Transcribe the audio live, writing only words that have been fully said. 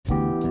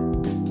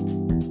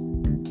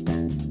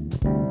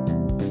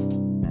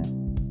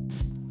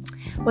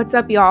What's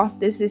up, y'all?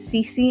 This is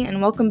Cece, and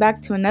welcome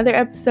back to another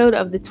episode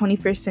of the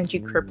 21st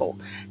Century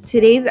Cripple.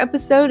 Today's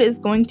episode is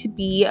going to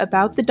be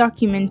about the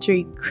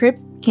documentary Crip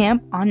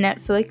Camp on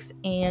Netflix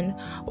and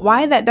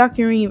why that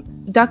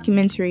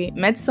documentary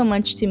meant so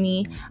much to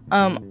me.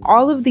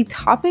 All of the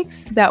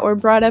topics that were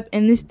brought up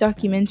in this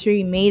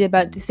documentary made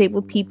about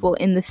disabled people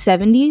in the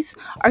 70s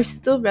are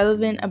still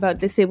relevant about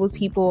disabled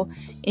people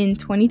in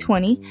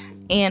 2020.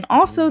 And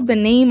also, the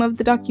name of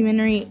the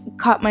documentary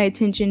caught my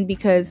attention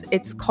because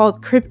it's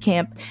called Crip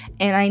Camp,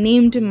 and I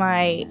named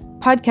my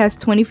podcast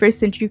 21st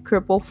Century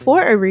Cripple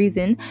for a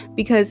reason,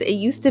 because it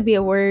used to be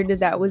a word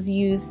that was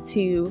used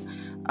to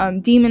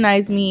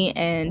demonize me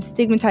and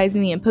stigmatize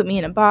me and put me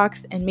in a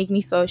box and make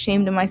me feel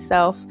ashamed of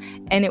myself.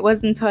 And it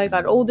wasn't until I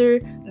got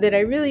older that I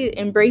really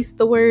embraced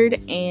the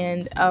word.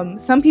 And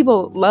some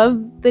people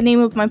love the name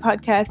of my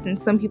podcast, and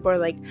some people are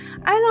like,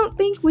 I don't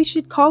think we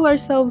should call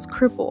ourselves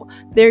Cripple.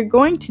 They're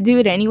going to do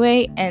it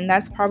anyway, and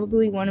that's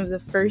probably one of the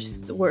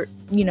first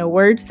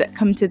words that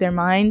come to their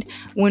mind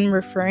when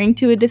referring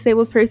to a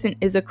disabled person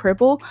is a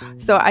cripple.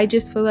 So I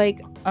just feel like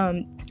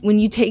when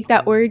you take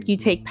that word, you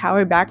take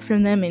power back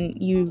from them, and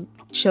you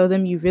show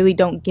them you really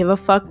don't give a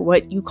fuck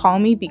what you call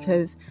me,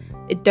 because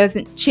it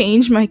doesn't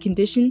change my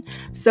condition.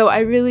 So I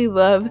really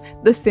love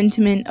the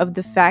sentiment of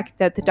the fact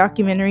that the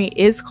documentary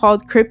is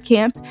called Crip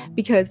Camp,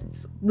 because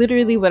it's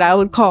literally what I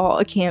would call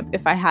a camp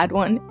if I had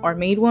one or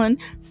made one.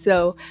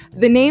 So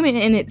the name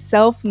in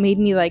itself made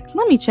me like,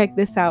 let me check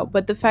this out.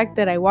 But the fact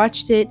that I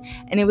watched it,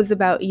 and it was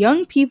about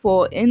young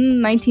people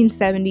in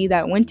 1970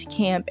 that went to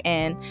camp,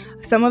 and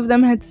some of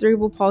them had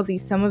cerebral palsy,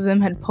 some of them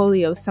had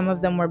polio, some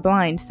of them were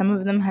blind, some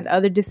of them had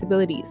other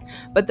disabilities.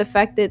 But the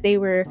fact that they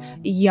were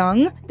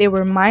young, they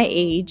were my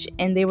age,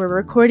 and they were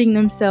recording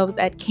themselves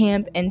at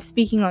camp and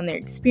speaking on their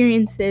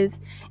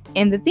experiences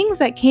and the things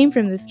that came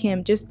from this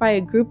camp, just by a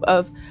group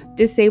of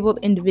disabled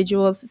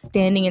individuals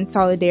standing in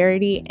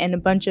solidarity, and a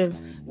bunch of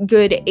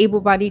good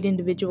able-bodied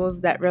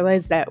individuals that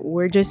realize that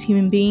we're just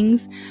human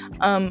beings.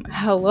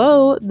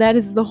 Hello, that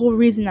is the whole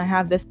reason I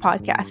have this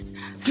podcast.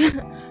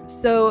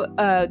 So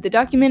the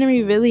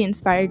documentary really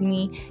inspired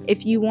me.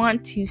 If you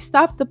want to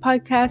stop the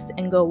podcast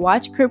and go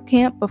watch Crip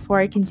Camp before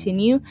I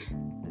continue,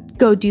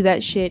 go do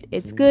that shit.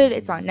 It's good.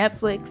 It's on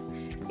Netflix.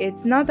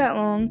 It's not that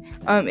long.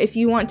 If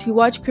you want to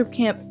watch Crip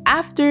Camp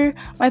after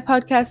my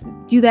podcast,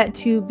 do that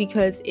too,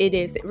 because it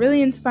is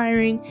really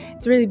inspiring.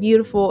 It's really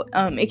beautiful.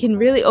 It can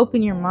really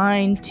open your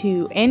mind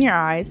to, and your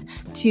eyes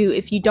to,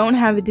 if you don't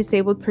have a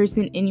disabled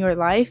person in your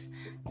life,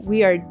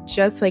 we are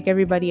just like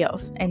everybody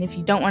else. And if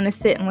you don't want to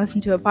sit and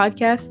listen to a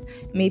podcast,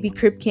 maybe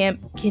Crip Camp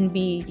can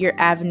be your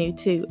avenue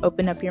to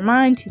open up your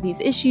mind to these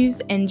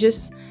issues and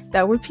just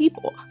that we're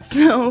people.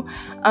 So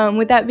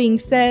with that being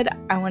said,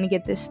 I want to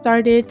get this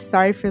started.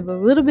 Sorry for the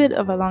little bit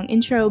of a long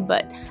intro,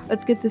 but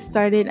let's get this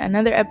started.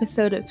 Another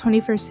episode of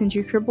 21st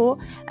Century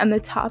Cripple, and the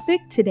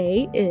topic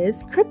today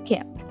is Crip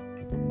Camp.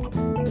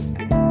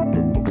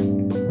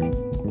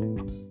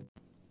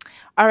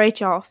 Alright,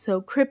 y'all, so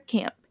Crip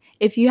Camp.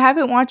 If you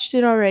haven't watched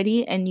it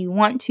already and you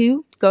want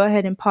to, go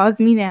ahead and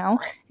pause me now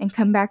and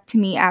come back to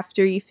me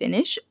after you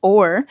finish,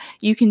 or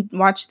you can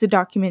watch the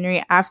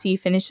documentary after you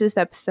finish this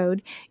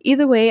episode.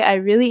 Either way, I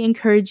really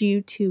encourage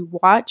you to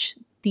watch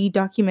the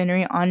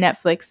documentary on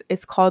Netflix.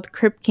 It's called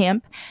Crip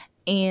Camp,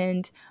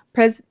 and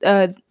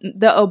President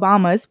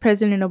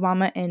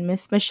Obama and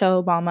Miss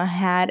Michelle Obama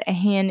had a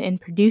hand in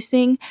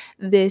producing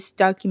this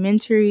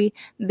documentary.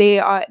 They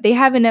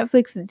have a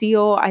Netflix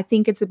deal. I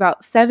think it's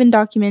about 7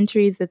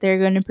 documentaries that they're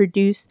going to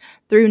produce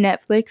through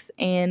Netflix,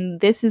 and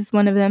this is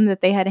one of them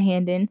that they had a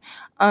hand in.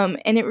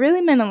 And it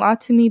really meant a lot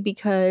to me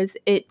because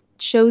it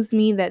shows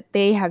me that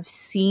they have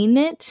seen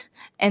it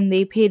and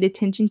they paid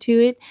attention to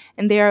it,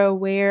 and they are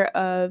aware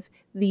of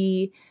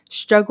the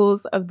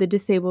struggles of the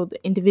disabled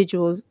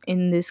individuals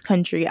in this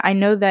country. I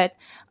know that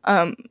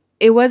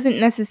it wasn't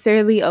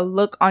necessarily a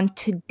look on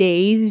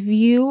today's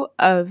view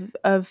of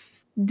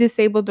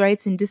disabled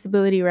rights and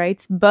disability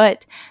rights,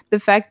 but the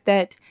fact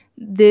that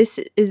this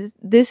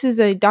is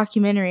a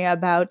documentary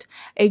about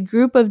a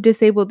group of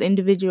disabled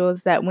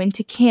individuals that went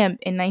to camp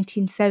in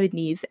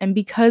 1970s, and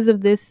because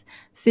of this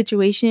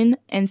situation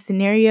and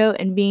scenario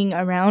and being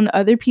around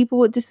other people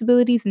with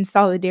disabilities and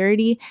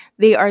solidarity,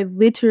 they are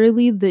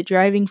literally the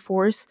driving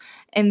force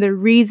and the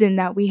reason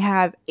that we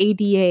have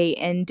ADA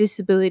and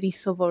disability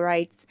civil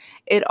rights.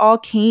 It all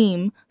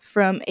came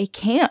from a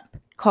camp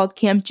called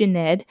Camp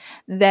Jened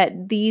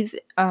that these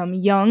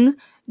young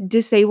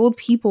disabled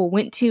people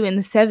went to in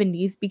the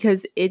 70s,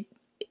 because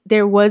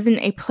there wasn't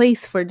a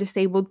place for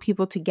disabled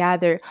people to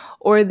gather,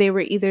 or they were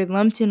either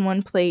lumped in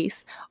one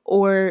place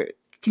or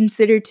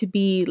considered to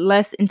be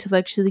less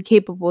intellectually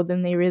capable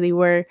than they really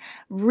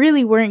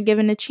weren't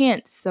given a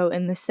chance. So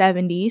in the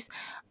 70s,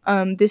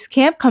 this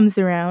camp comes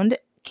around,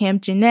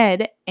 Camp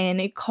Jened, and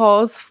it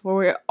calls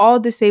for all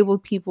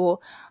disabled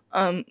people,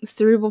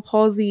 cerebral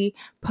palsy,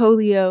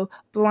 polio,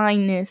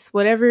 blindness,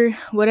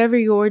 whatever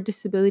your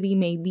disability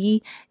may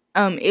be,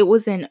 it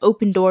was an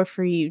open door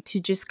for you to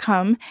just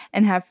come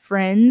and have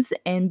friends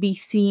and be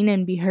seen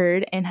and be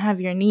heard and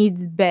have your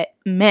needs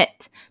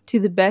met to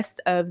the best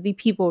of the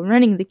people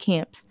running the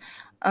camps.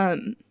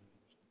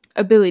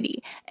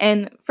 Ability.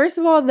 And first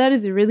of all, that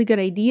is a really good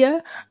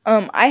idea.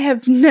 I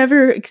have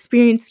never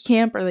experienced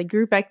camp or like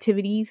group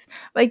activities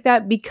like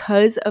that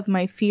because of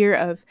my fear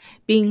of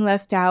being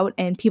left out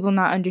and people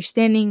not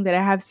understanding that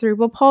I have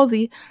cerebral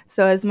palsy.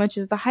 So as much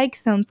as the hike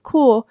sounds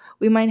cool,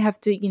 we might have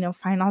to,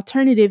 find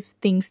alternative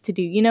things to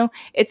do.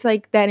 It's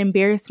like that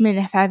embarrassment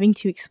of having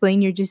to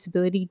explain your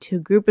disability to a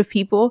group of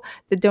people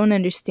that don't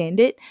understand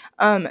it.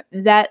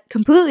 That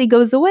completely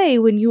goes away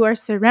when you are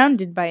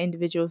surrounded by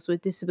individuals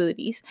with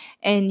disabilities,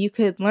 and you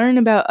could learn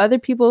about other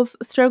people's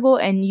struggle,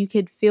 and you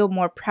could feel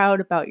more proud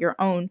about your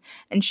own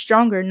and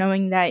stronger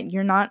knowing that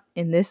you're not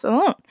in this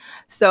alone.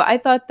 So I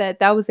thought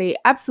that was a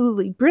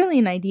absolutely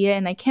brilliant idea,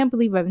 and I can't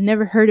believe I've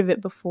never heard of it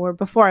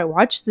before I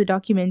watched the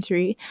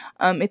documentary.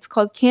 It's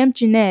called Camp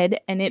Jened,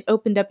 and it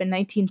opened up in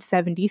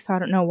 1970, so I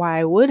don't know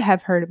why I would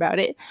have heard about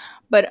it.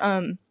 But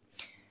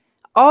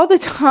all the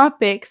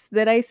topics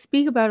that I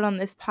speak about on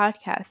this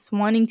podcast,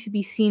 wanting to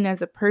be seen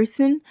as a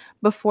person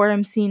before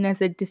I'm seen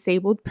as a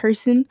disabled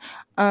person,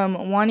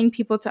 wanting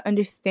people to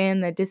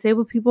understand that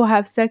disabled people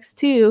have sex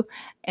too,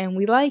 and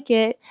we like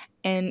it,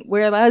 and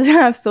we're allowed to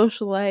have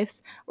social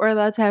lives, we're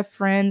allowed to have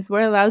friends,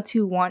 we're allowed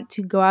to want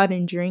to go out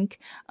and drink,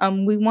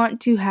 we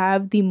want to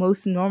have the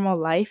most normal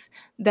life,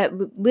 that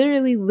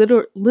literally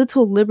little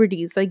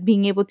liberties, like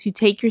being able to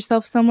take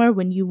yourself somewhere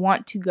when you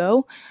want to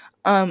go,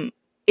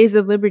 is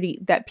a liberty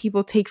that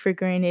people take for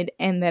granted,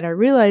 and that are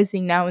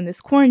realizing now in this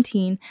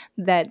quarantine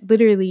that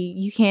literally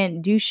you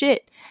can't do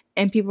shit,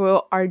 and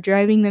people are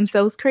driving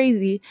themselves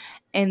crazy,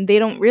 and they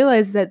don't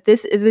realize that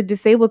this is a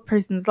disabled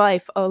person's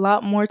life. A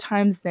lot more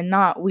times than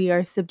not, we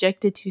are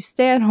subjected to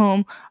stay at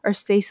home or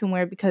stay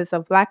somewhere because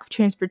of lack of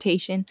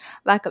transportation,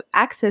 lack of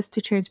access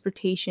to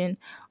transportation,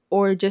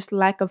 or just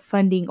lack of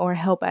funding or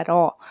help at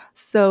all.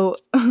 So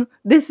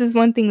this is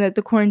one thing that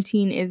the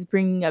quarantine is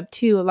bringing up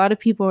too. A lot of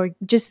people are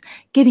just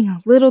getting a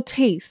little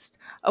taste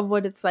of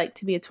what it's like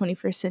to be a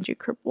 21st century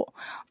cripple.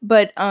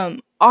 But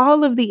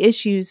all of the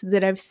issues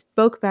that I've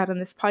spoke about on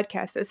this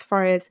podcast, as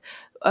far as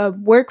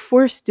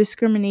workforce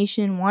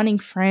discrimination, wanting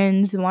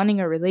friends, wanting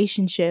a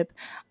relationship,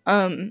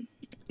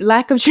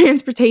 lack of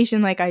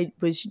transportation, like I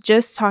was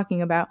just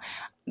talking about,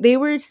 they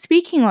were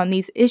speaking on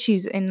these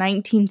issues in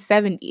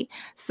 1970.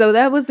 So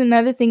that was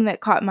another thing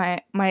that caught my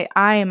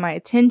eye and my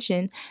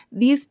attention.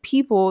 These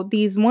people,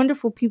 these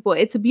wonderful people,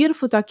 it's a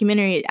beautiful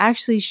documentary. It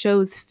actually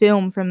shows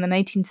film from the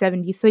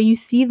 1970s. So you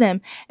see them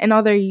in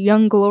all their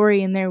young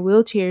glory in their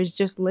wheelchairs,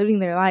 just living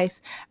their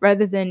life,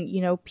 rather than,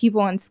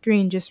 people on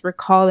screen just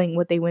recalling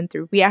what they went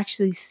through. We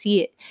actually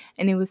see it,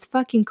 and it was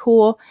fucking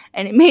cool,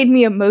 and it made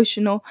me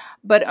emotional.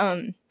 But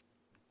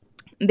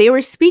they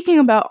were speaking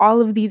about all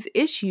of these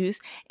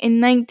issues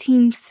in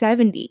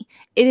 1970.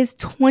 It is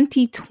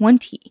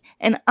 2020,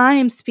 and I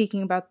am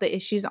speaking about the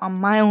issues on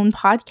my own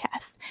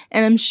podcast,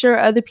 and I'm sure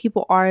other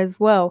people are as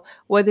well,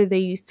 whether they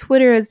use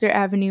Twitter as their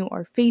avenue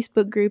or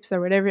Facebook groups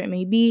or whatever it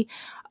may be.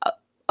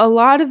 A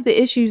lot of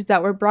the issues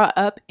that were brought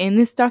up in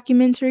this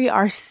documentary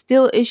are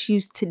still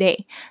issues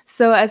today.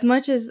 So as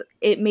much as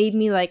it made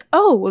me like,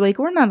 oh, like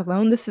we're not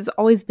alone, this has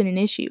always been an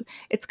issue,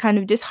 it's kind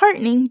of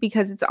disheartening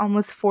because it's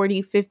almost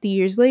 40, 50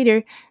 years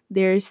later,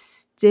 there's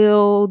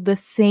still the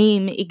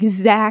same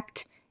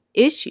exact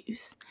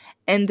issues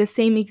and the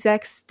same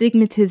exact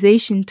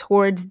stigmatization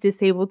towards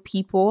disabled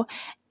people.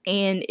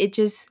 And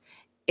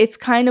it's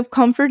kind of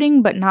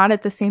comforting, but not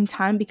at the same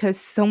time, because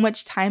so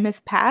much time has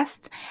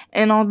passed.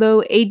 And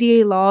although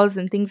ADA laws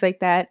and things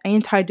like that,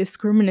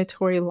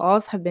 anti-discriminatory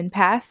laws have been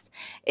passed,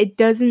 it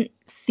doesn't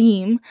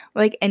seem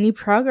like any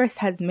progress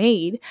has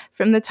made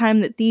from the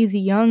time that these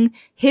young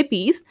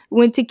hippies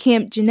went to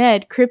Camp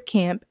Jened, Crip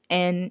Camp,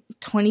 and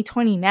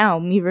 2020 now,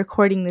 me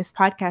recording this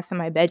podcast in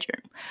my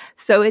bedroom.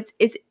 So it's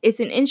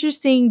an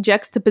interesting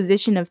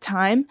juxtaposition of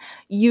time.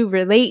 You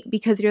relate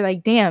because you're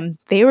like, damn,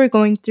 they were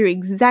going through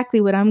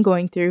exactly what I'm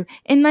going through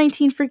in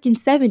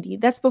 1970.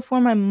 That's before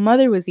my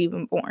mother was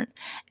even born.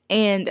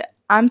 And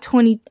I'm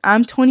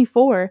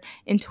 24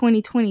 in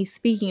 2020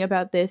 speaking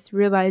about this,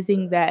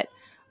 realizing that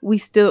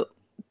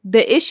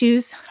the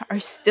issues are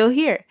still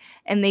here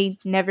and they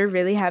never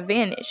really have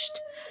vanished.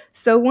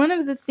 So one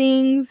of the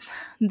things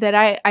that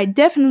I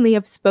definitely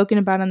have spoken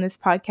about on this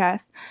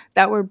podcast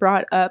that were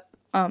brought up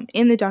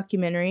in the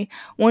documentary,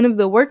 one of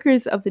the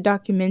workers of the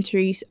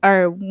documentaries,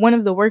 or one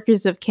of the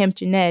workers of Camp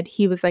Jened,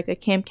 he was like a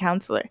camp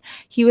counselor.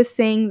 He was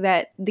saying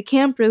that the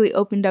camp really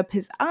opened up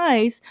his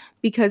eyes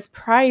because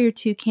prior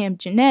to Camp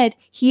Jened,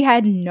 he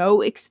had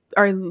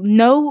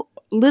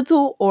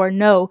little or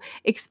no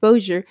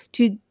exposure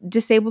to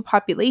disabled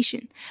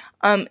population.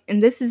 And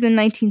this is in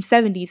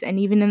 1970s, and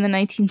even in the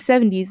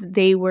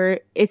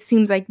 1970s, it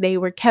seems like they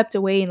were kept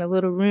away in a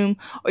little room,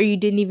 or you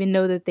didn't even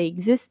know that they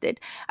existed.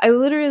 I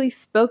literally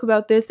spoke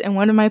about this in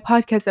one of my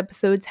podcast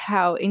episodes,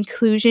 how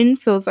inclusion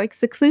feels like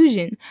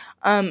seclusion.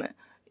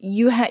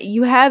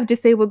 you have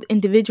disabled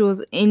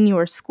individuals in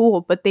your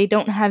school, but they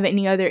don't have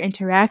any other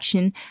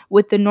interaction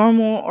with the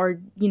normal or,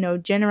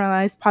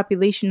 generalized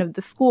population of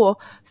the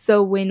school.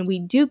 So when we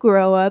do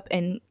grow up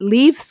and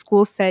leave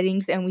school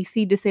settings and we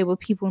see disabled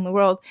people in the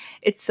world,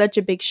 it's such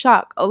a big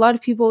shock. A lot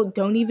of people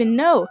don't even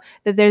know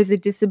that there's a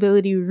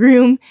disability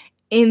room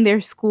in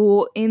their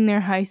school, in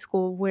their high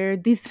school, where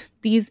these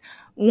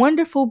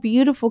wonderful,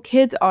 beautiful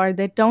kids are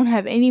that don't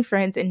have any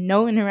friends and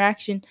no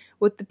interaction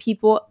with the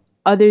people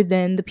other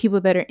than the people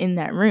that are in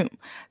that room.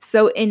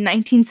 So in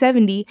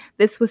 1970,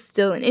 this was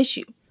still an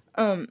issue.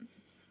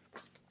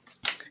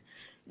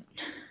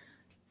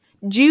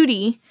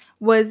 Judy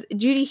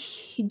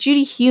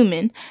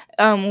Human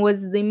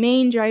was the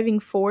main driving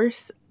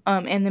force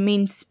and the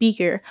main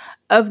speaker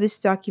of this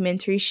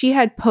documentary. She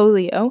had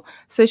polio,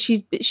 so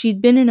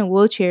she'd been in a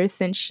wheelchair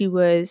since she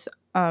was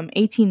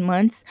 18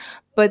 months.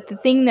 But the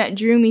thing that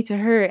drew me to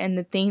her and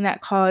the thing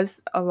that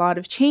caused a lot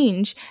of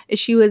change is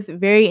she was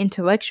very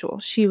intellectual.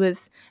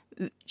 She's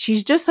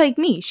just like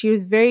me. She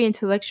was very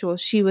intellectual.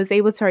 She was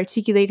able to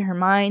articulate her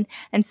mind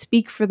and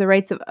speak for the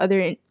rights of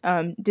other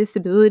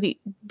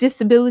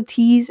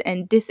disabilities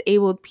and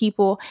disabled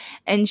people.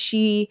 And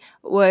she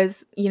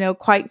was,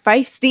 quite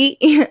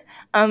feisty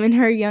in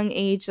her young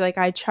age, like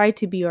I tried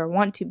to be or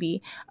want to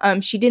be.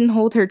 She didn't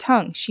hold her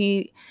tongue.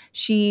 She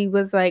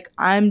was like,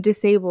 I'm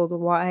disabled.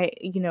 Why,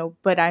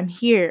 but I'm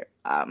here.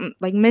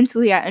 Like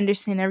mentally, I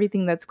understand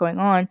everything that's going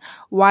on.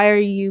 Why are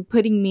you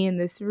putting me in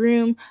this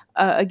room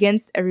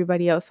against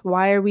everybody else?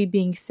 Why are we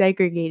being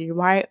segregated?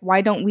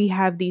 Why don't we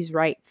have these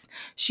rights?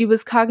 She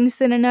was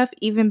cognizant enough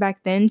even back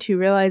then to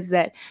realize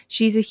that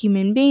she's a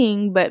human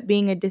being, but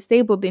being a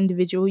disabled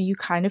individual, you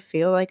kind of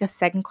feel like a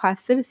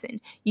second-class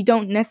citizen. You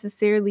don't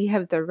necessarily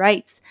have the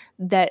rights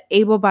that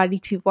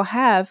able-bodied people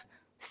have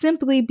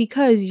simply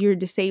because you're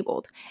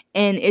disabled.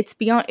 And it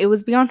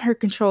was beyond her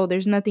control.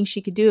 There's nothing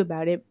she could do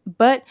about it.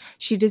 But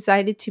she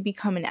decided to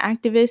become an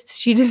activist.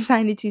 She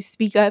decided to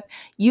speak up,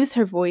 use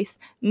her voice,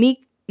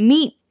 meet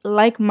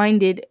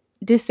like-minded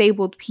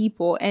disabled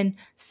people and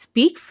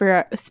speak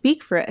for us.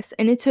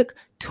 And it took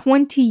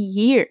 20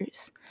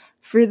 years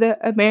for the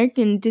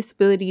American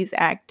Disabilities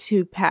Act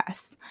to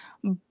pass.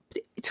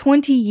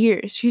 20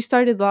 years. She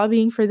started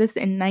lobbying for this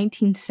in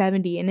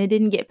 1970 and it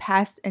didn't get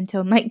passed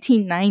until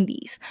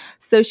 1990s.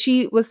 So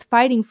she was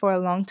fighting for a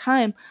long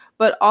time,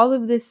 but all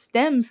of this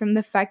stemmed from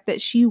the fact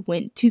that she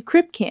went to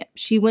Crip Camp.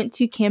 She went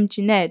to Camp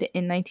Jened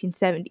in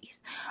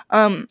 1970s.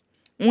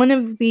 One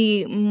of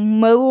the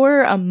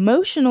more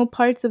emotional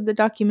parts of the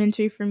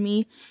documentary for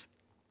me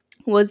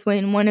was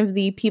when one of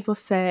the people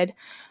said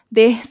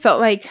they felt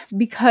like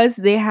because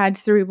they had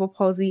cerebral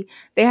palsy,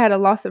 they had a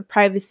loss of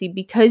privacy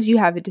because you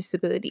have a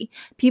disability.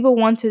 People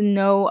want to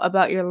know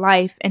about your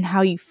life and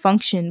how you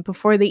function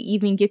before they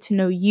even get to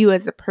know you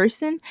as a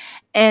person.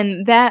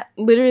 And that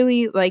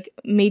literally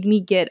made me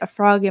get a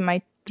frog in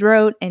my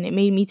throat, and it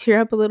made me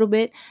tear up a little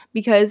bit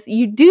because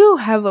you do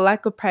have a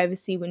lack of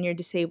privacy when you're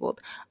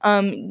disabled.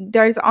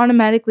 There's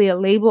automatically a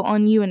label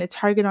on you and a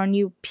target on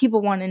you.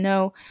 People want to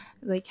know,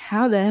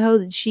 how the hell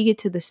did she get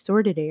to the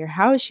store today? Or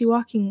how is she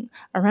walking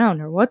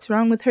around? Or what's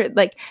wrong with her?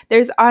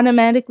 There's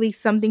automatically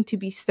something to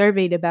be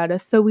surveyed about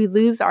us. So we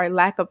lose our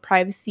lack of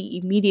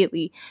privacy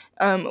immediately.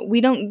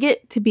 We don't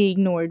get to be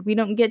ignored. We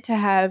don't get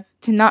to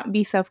not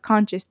be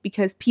self-conscious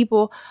because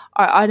people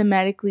are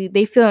automatically,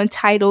 they feel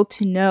entitled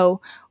to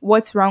know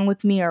what's wrong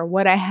with me or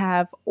what I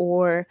have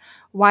or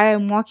why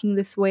I'm walking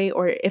this way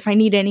or if I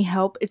need any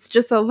help. It's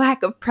just a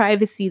lack of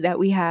privacy that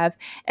we have.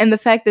 And the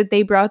fact that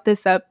they brought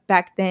this up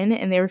back then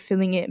and they were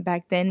feeling it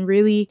back then it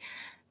really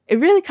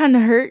kind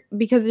of hurt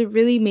because it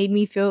really made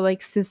me feel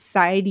like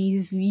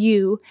society's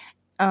view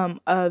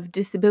of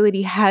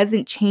disability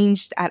hasn't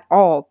changed at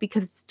all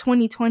because it's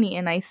 2020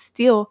 and I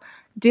still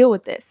deal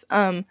with this.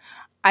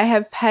 I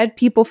have had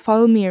people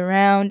follow me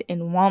around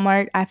in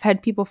Walmart. I've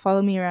had people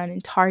follow me around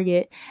in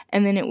Target.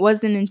 And then it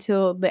wasn't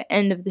until the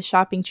end of the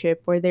shopping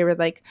trip where they were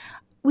like,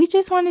 we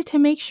just wanted to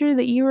make sure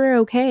that you were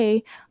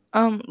okay.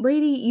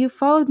 Lady, you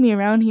followed me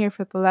around here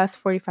for the last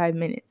 45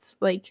 minutes.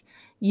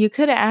 You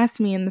could have asked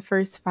me in the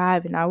first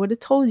 5 and I would have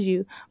told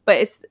you, but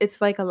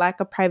it's like a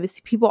lack of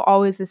privacy. People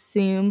always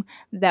assume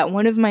that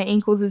one of my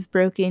ankles is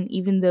broken,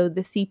 even though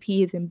the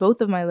CP is in both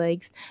of my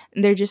legs.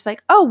 And they're just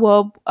like, oh,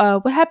 well,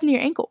 what happened to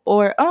your ankle?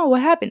 Or, oh,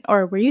 what happened?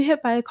 Or were you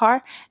hit by a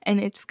car? And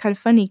it's kind of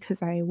funny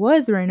because I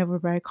was ran over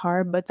by a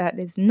car, but that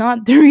is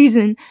not the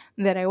reason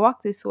that I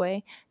walk this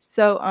way.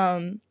 So,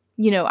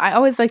 I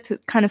always like to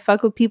kind of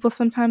fuck with people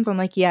sometimes. I'm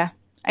like, yeah,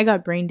 I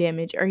got brain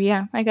damage, or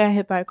yeah, I got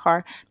hit by a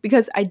car,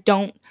 because I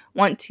don't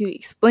want to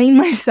explain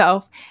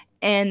myself.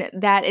 And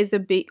that is a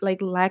big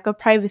lack of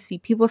privacy.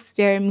 People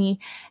stare at me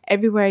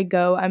everywhere I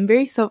go. I'm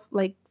very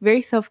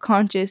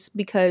self-conscious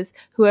because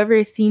whoever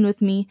is seen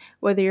with me,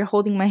 whether you're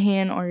holding my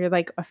hand or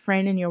you're a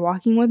friend and you're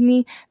walking with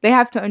me, they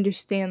have to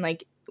understand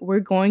we're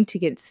going to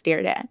get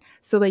stared at.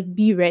 So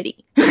be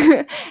ready.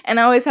 And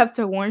I always have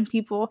to warn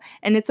people,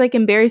 and it's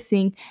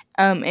embarrassing.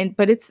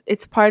 But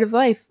it's part of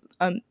life.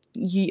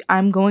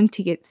 I'm going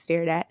to get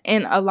stared at.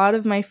 And a lot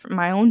of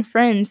my own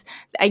friends,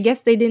 I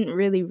guess they didn't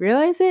really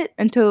realize it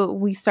until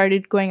we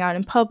started going out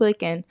in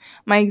public, and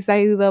my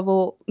anxiety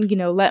level,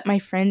 let my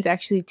friends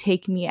actually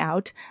take me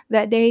out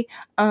that day.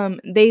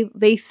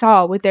 They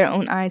saw with their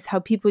own eyes how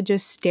people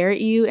just stare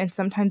at you, and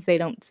sometimes they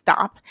don't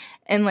stop.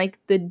 And like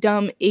the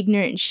dumb,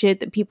 ignorant shit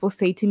that people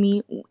say to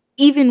me,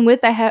 even when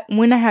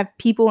I have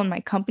people in my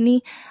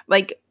company,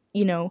 like,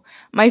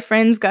 my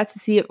friends got to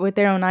see it with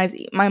their own eyes.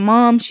 My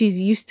mom, she's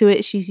used to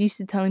it. She's used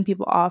to telling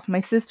people off.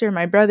 My sister,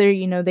 my brother,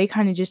 they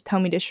kind of just tell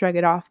me to shrug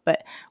it off.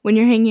 But when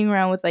you're hanging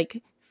around with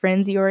like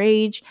friends your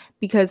age,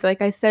 because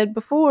like I said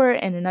before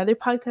in another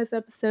podcast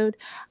episode,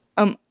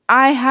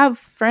 I have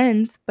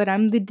friends, but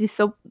I'm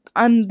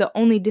the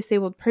only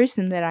disabled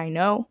person that I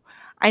know.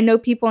 I know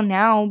people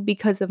now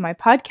because of my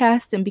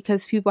podcast and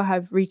because people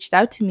have reached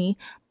out to me,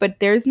 but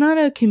there's not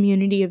a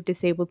community of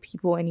disabled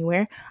people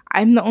anywhere.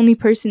 I'm the only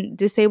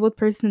disabled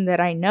person that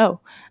I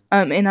know.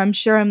 And I'm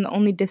sure I'm the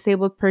only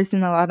disabled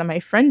person a lot of my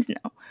friends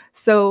know.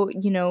 So,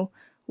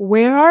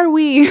 where are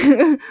we?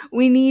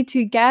 We need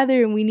to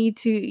gather, and we need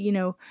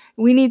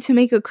to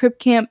make a Crip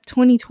Camp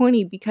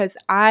 2020, because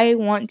I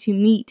want to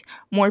meet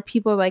more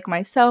people like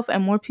myself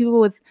and more people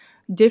with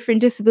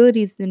different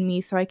disabilities than me,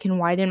 so I can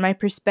widen my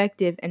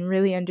perspective and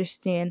really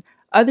understand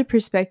other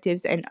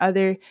perspectives and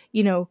other,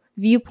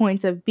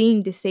 viewpoints of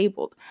being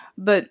disabled.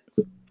 But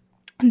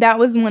that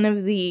was one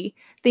of the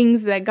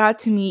things that got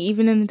to me,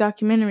 even in the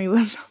documentary,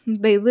 was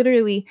they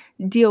literally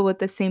deal with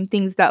the same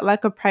things. That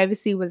lack of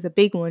privacy was a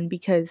big one,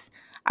 because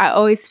I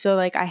always feel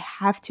like I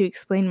have to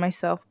explain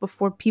myself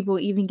before people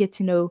even get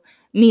to know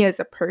me as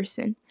a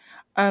person.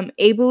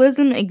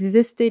 Ableism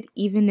existed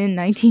even in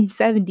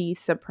 1970s,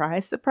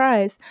 surprise,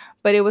 surprise,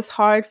 but it was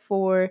hard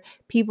for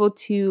people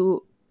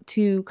to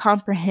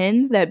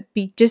comprehend that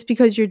just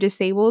because you're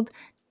disabled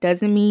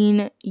doesn't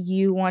mean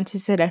you want to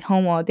sit at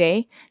home all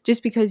day.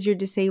 Just because you're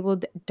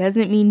disabled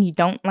doesn't mean you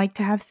don't like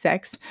to have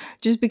sex.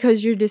 Just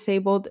because you're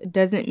disabled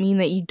doesn't mean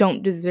that you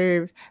don't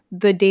deserve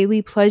the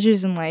daily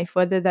pleasures in life,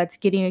 whether that's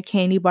getting a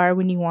candy bar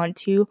when you want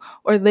to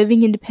or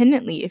living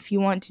independently if you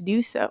want to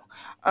do so.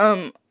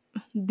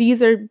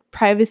 These are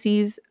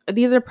privacies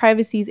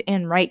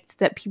and rights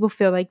that people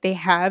feel like they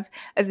have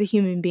as a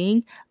human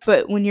being.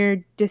 But when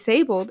you're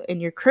disabled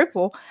and you're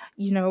crippled,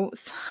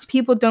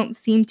 people don't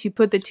seem to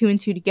put the two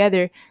and two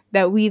together,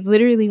 that we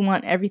literally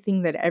want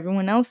everything that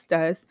everyone else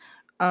does.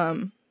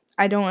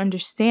 I don't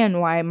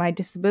understand why my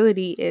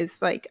disability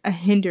is like a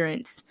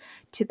hindrance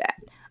to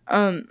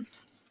that.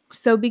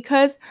 So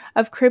because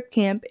of Crip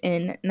Camp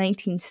in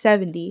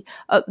 1970,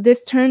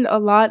 this turned a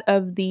lot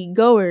of the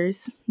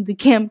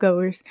camp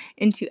goers,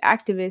 into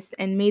activists,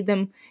 and made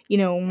them,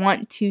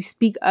 want to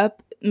speak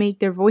up, make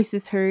their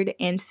voices heard,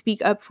 and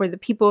speak up for the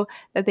people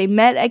that they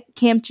met at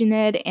Camp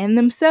Jened and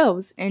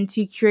themselves, and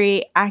to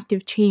create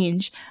active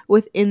change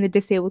within the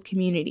disabled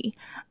community.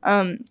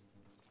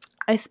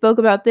 I spoke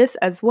about this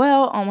as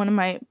well on one of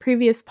my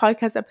previous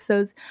podcast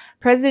episodes.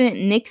 President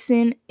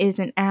Nixon is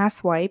an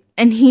asswipe,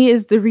 and he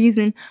is the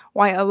reason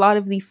why a lot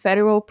of the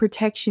federal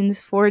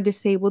protections for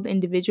disabled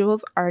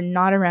individuals are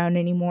not around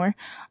anymore.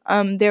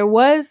 There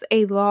was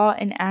a law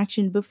in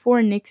action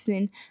before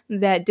Nixon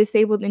that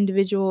disabled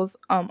individuals,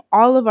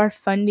 all of our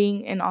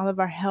funding and all of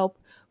our help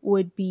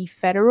would be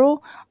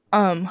federal.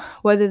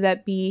 Whether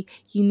that be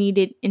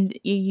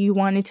you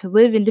wanted to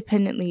live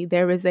independently,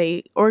 there was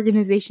a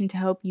organization to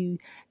help you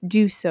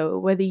do so.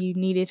 Whether you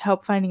needed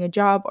help finding a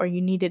job or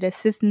you needed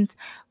assistance,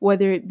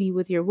 whether it be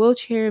with your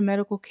wheelchair,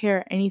 medical care,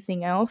 or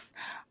anything else,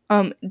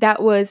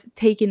 that was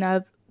taken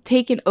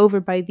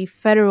over by the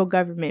federal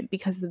government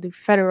because of the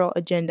federal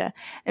agenda.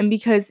 And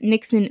because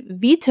Nixon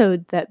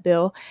vetoed that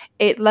bill,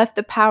 it left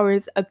the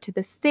powers up to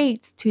the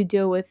states to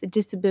deal with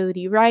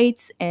disability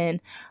rights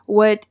and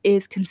what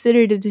is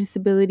considered a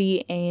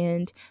disability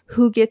and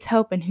who gets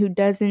help and who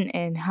doesn't,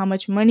 and how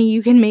much money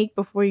you can make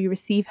before you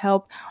receive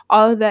help.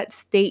 All of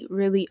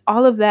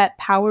that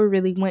power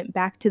really went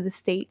back to the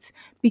states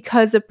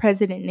because of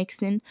President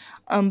Nixon.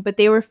 But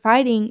they were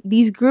fighting,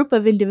 these group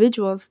of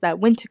individuals that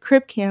went to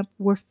Crip Camp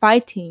were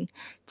fighting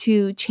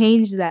to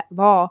change that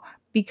law,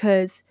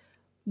 because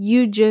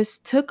you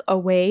just took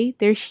away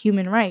their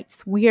human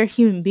rights. We are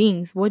human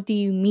beings. What do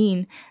you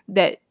mean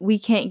that we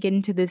can't get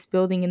into this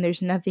building and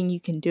there's nothing you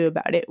can do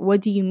about it?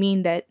 What do you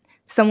mean that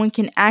someone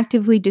can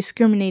actively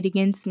discriminate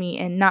against me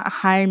and not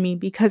hire me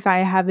because I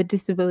have a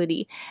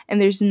disability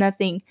and there's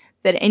nothing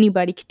that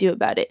anybody could do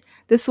about it?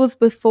 This was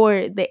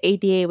before the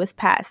ADA was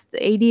passed.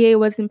 The ADA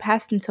wasn't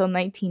passed until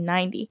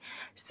 1990.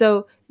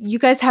 So you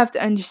guys have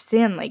to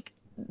understand, like,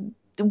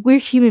 we're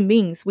human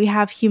beings. We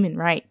have human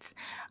rights.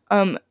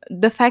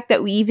 The fact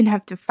that we even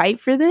have to fight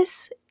for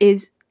this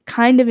is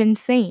kind of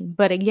insane.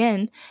 But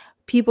again,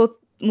 people,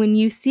 when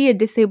you see a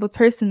disabled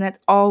person, that's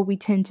all we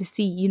tend to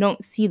see. You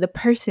don't see the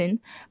person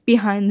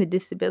behind the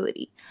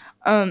disability.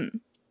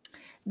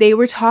 They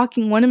were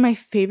talking, one of my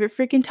favorite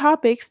freaking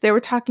topics, they were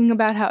talking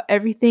about how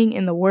everything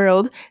in the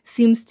world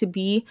seems to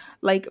be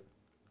like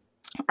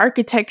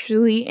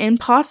architecturally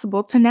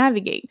impossible to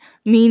navigate.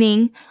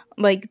 Meaning,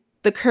 like,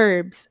 the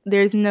curbs.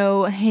 There's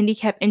no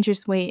handicap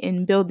entranceway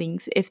in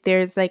buildings. If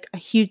there's like a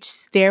huge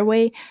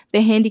stairway,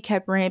 the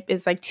handicap ramp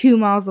is like 2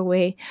 miles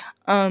away.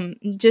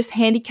 Just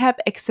handicap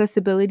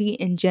accessibility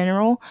in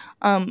general.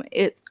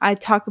 I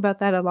talk about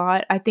that a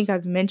lot. I think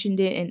I've mentioned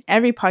it in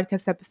every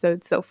podcast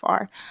episode so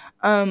far.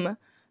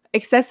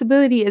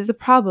 Accessibility is a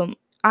problem.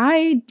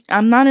 I'm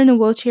not in a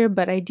wheelchair,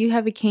 but I do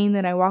have a cane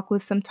that I walk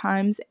with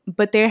sometimes.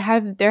 But there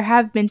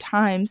have been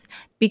times,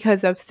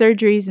 because of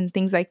surgeries and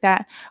things like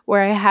that,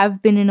 where I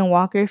have been in a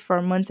walker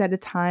for months at a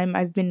time.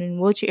 I've been in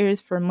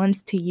wheelchairs for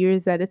months to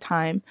years at a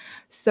time.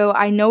 So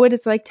I know what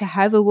it's like to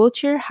have a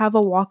wheelchair, have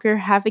a walker,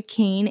 have a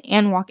cane,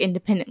 and walk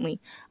independently.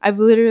 I've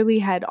literally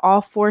had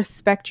all four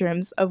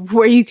spectrums of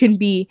where you can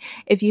be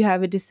if you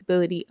have a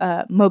disability,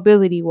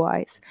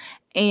 mobility-wise.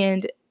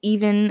 And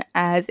even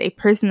as a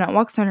person that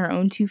walks on her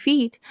own 2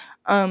 feet,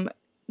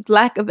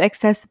 lack of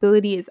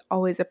accessibility is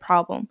always a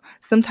problem.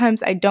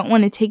 Sometimes I don't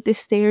want to take the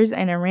stairs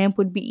and a ramp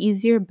would be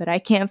easier, but I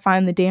can't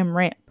find the damn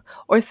ramp.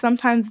 Or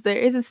sometimes there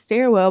is a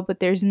stairwell, but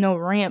there's no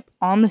ramp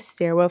on the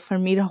stairwell for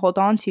me to hold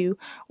on to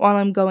while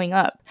I'm going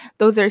up.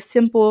 Those are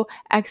simple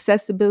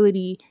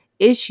accessibility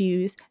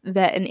issues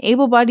that an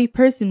able-bodied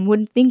person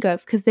wouldn't think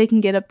of because they can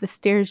get up the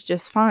stairs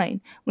just fine.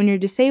 When you're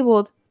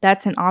disabled,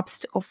 that's an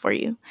obstacle for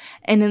you.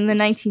 And in the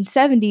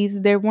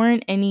 1970s, there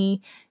weren't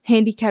any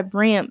handicap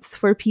ramps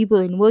for people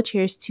in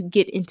wheelchairs to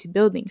get into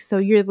buildings. So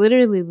you're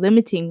literally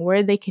limiting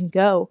where they can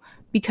go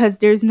because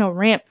there's no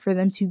ramp for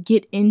them to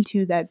get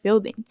into that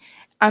building.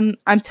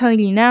 I'm telling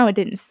you now, it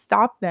didn't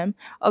stop them.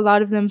 A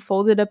lot of them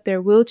folded up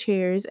their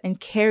wheelchairs and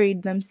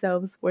carried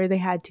themselves where they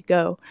had to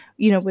go,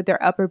 with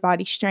their upper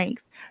body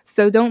strength.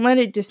 So don't let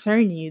it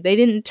discern you. They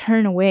didn't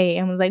turn away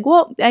and was like,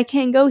 well, I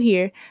can't go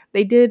here.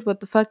 They did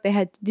what the fuck they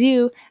had to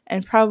do,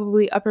 and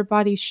probably upper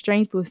body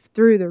strength was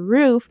through the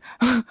roof,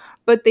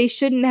 but they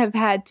shouldn't have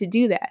had to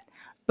do that.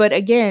 But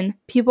again,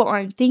 people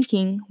aren't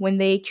thinking when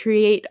they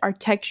create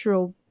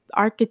architectural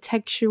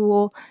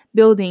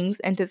buildings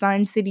and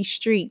design city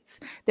streets.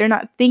 They're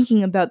not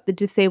thinking about the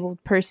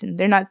disabled person.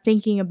 They're not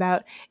thinking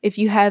about if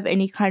you have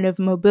any kind of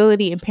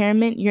mobility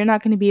impairment, you're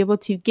not going to be able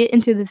to get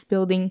into this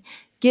building,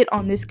 get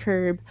on this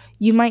curb.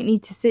 You might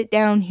need to sit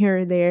down here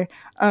or there.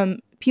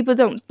 People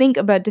don't think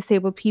about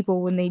disabled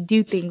people when they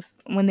do things,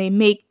 when they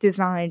make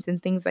designs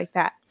and things like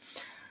that.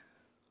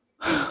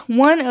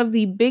 One of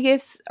the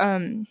biggest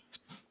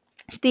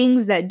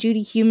things that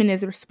Judy Human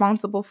is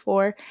responsible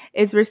for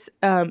is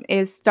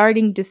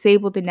starting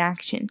Disabled in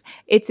Action.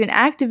 It's an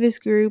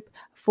activist group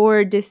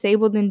for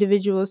disabled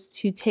individuals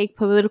to take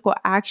political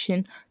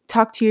action.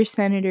 Talk to your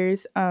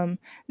senators.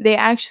 They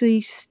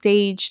actually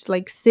staged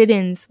like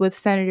sit-ins with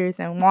senators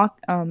and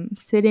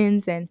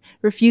sit-ins and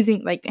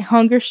refusing like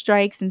hunger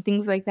strikes and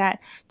things like that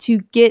to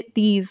get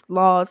these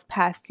laws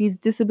passed, these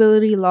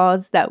disability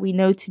laws that we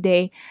know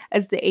today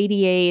as the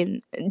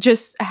ADA, and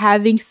just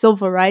having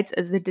civil rights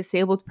as a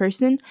disabled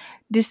person.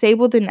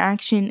 Disabled in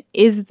Action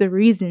is the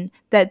reason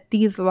that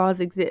these laws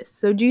exist.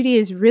 So Judy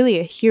is really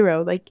a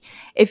hero. Like,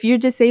 if you're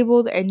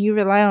disabled and you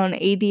rely on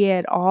ADA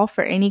at all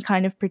for any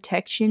kind of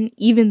protection,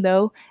 even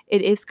though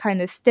it is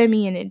kind of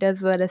STEMmy and it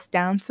does let us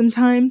down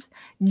sometimes,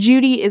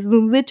 Judy is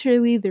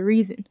literally the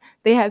reason.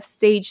 They have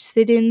staged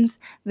sit-ins.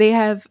 They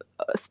have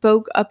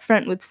spoke up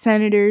front with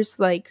senators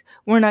like,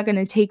 we're not going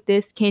to take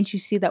this. Can't you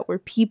see that we're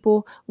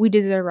people? We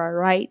deserve our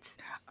rights.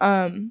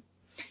 And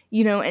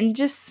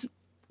just,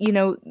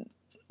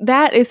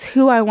 that is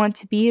who I want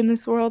to be in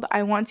this world.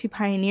 I want to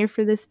pioneer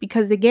for this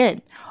because,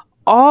 again,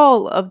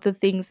 all of the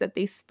things that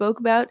they spoke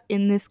about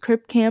in this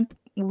Crip Camp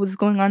was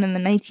going on in the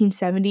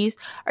 1970s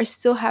are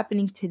still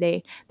happening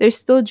today. There's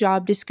still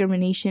job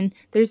discrimination.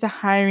 There's a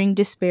hiring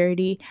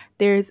disparity.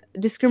 There's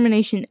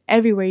discrimination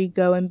everywhere you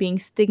go and being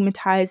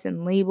stigmatized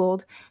and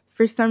labeled.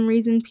 For some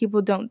reason,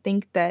 people don't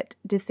think that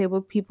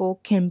disabled people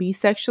can be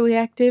sexually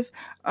active.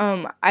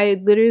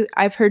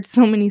 I've heard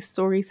so many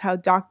stories how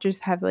doctors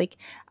have like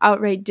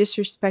outright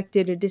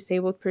disrespected a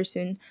disabled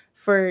person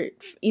for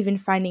even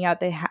finding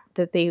out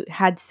that they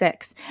had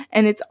sex,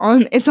 and it's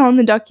on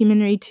the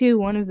documentary too.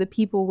 One of the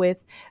people with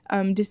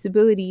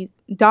disabilities,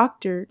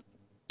 doctor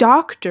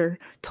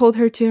told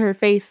her to her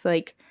face,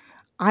 like,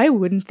 I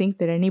wouldn't think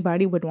that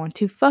anybody would want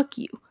to fuck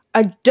you.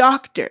 A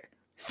doctor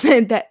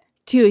said that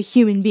to a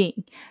human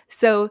being.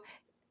 So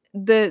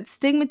the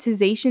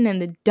stigmatization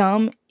and the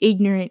dumb,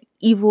 ignorant,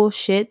 evil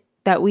shit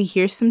that we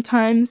hear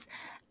sometimes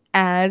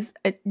as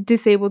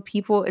disabled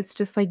people, it's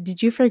just like,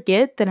 did you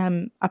forget that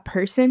I'm a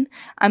person?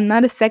 I'm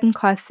not a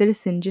second-class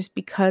citizen just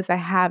because I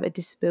have a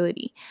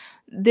disability.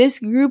 This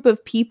group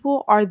of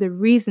people are the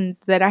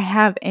reasons that I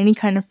have any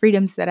kind of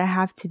freedoms that I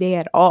have today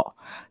at all.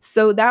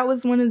 So that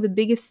was one of the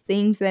biggest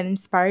things that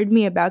inspired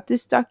me about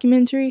this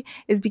documentary,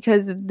 is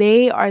because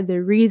they are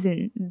the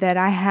reason that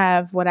I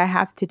have what I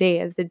have today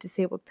as a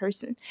disabled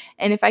person.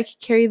 And if I could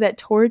carry that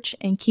torch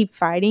and keep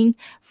fighting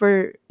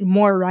for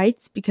more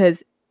rights,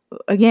 because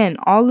again,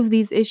 all of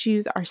these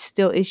issues are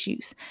still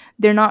issues.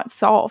 They're not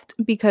solved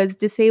because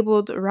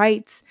disabled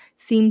rights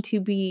seem to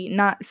be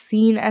not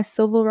seen as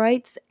civil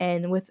rights,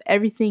 and with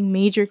everything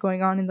major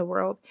going on in the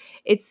world,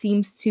 it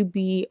seems to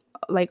be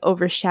like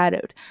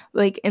overshadowed.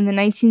 Like in the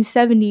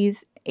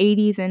 1970s,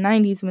 80s, and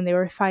 90s, when they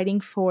were fighting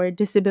for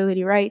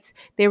disability rights,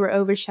 they were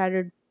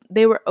overshadowed,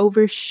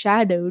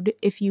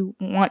 if you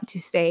want to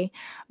say,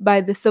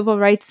 by the civil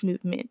rights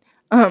movement,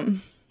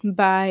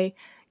 by,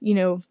 you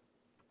know,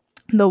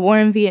 the war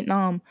in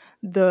Vietnam,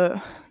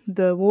 the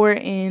war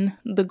in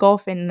the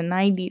Gulf in the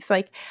 90s,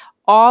 like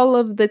all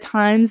of the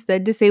times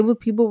that disabled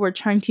people were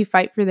trying to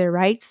fight for their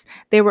rights,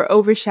 they were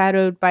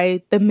overshadowed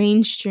by the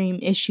mainstream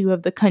issue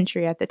of the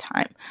country at the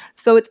time.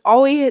 So it's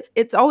always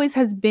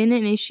has been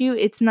an issue.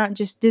 It's not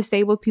just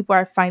disabled people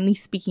are finally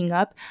speaking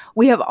up.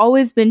 We have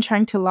always been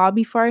trying to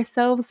lobby for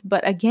ourselves,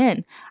 but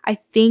again, I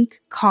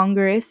think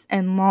Congress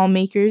and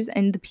lawmakers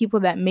and the people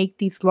that make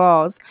these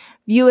laws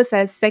view us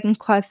as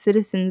second-class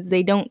citizens.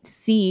 They don't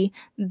see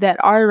that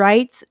our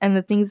rights and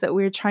the things that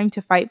we're trying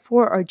to fight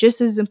for are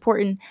just as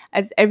important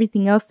as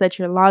everything else that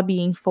you're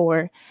lobbying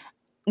for,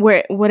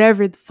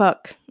 whatever the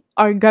fuck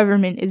our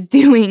government is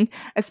doing,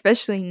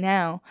 especially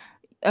now.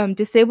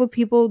 Disabled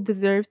people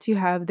deserve to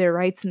have their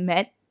rights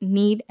met,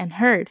 need, and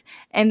heard.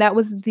 And that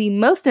was the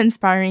most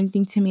inspiring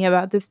thing to me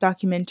about this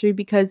documentary,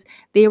 because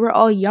they were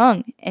all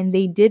young and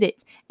they did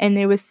it. And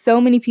there was so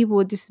many people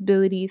with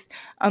disabilities.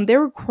 There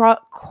were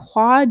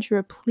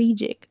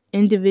quadriplegic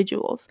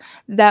individuals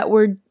that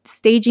were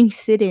staging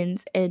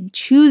sit-ins and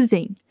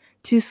choosing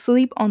to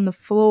sleep on the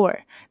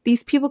floor.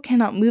 These people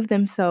cannot move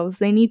themselves.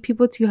 They need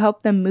people to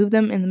help them move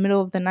them in the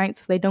middle of the night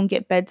so they don't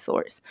get bed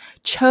sores.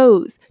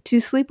 Chose to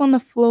sleep on the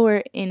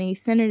floor in a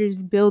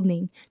senator's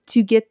building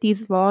to get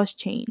these laws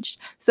changed.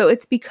 So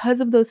it's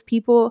because of those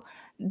people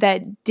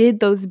that did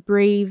those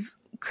brave,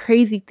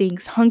 crazy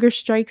things. Hunger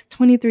strikes,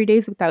 23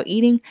 days without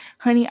eating.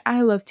 Honey,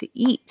 I love to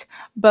eat.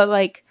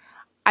 But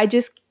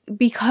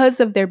because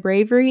of their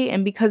bravery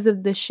and because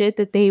of the shit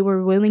that they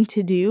were willing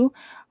to do,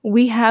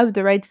 we have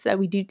the rights that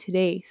we do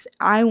today.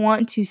 I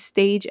want to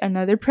stage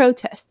another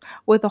protest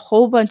with a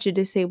whole bunch of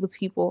disabled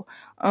people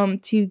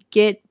to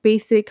get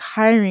basic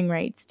hiring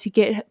rights, to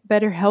get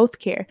better health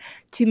care,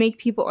 to make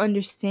people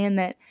understand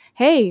that,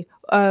 hey,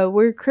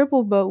 we're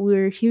crippled, but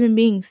we're human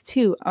beings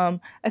too.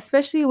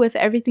 Especially with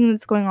everything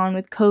that's going on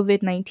with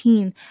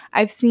COVID-19,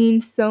 I've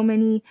seen so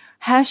many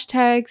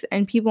hashtags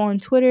and people on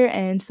Twitter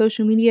and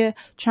social media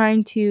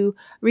trying to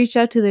reach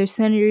out to their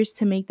senators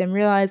to make them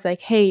realize,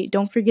 like, hey,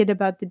 don't forget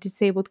about the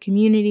disabled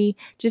community.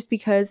 Just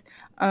because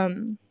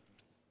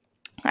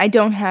I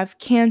don't have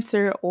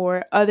cancer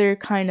or other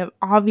kind of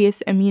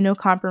obvious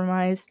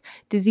immunocompromised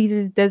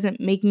diseases doesn't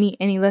make me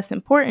any less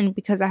important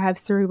because I have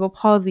cerebral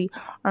palsy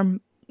or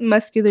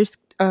muscular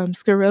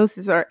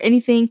sclerosis or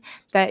anything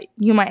that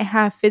you might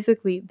have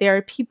physically. There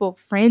are people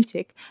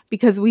frantic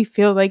because we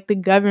feel like the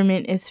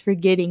government is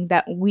forgetting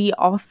that we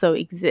also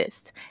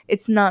exist.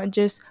 It's not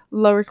just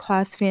lower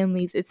class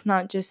families. It's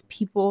not just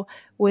people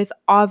with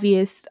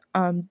obvious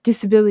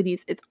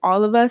disabilities. It's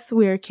all of us.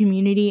 We're a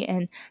community,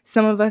 and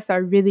some of us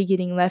are really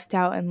getting left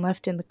out and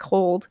left in the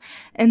cold.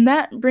 And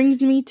that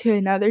brings me to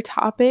another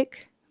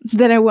topic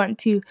that I want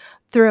to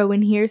throw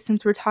in here,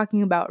 since we're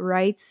talking about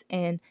rights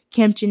and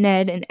Camp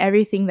Jened and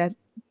everything that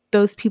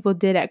those people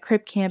did at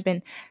Crip Camp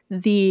and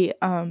the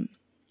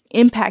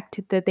impact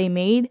that they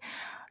made.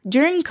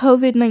 During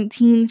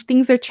COVID-19,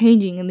 things are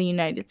changing in the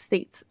United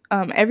States.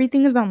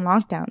 Everything is on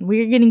lockdown.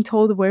 We're getting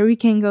told where we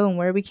can go and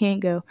where we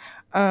can't go.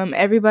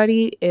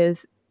 Everybody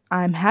is,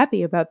 I'm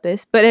happy about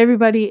this, but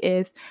everybody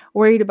is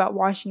worried about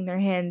washing their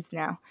hands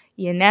now.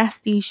 You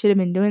nasty, should have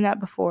been doing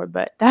that before,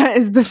 but that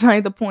is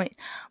beside the point.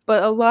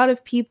 But a lot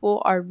of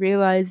people are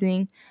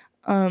realizing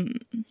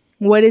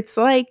what it's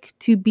like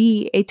to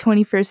be a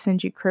 21st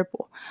century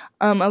cripple.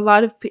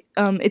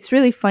 It's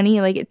really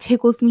funny, like it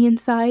tickles me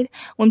inside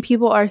when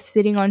people are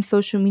sitting on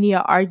social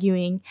media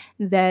arguing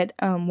that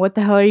what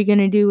the hell are you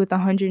gonna do with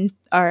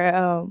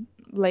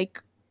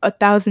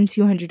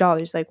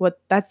 $1,200? Like,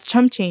 what? That's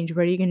chump change.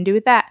 What are you gonna do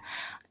with that?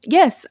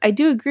 Yes, I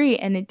do agree,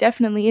 and it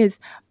definitely is.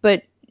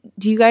 But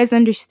do you guys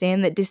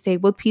understand that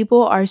disabled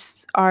people are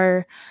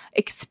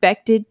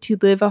expected to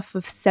live off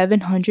of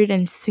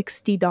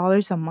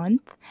 $760 a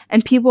month,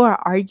 and people are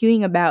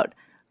arguing about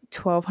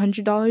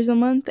 $1,200 a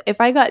month? If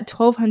I got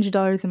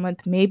 $1,200 a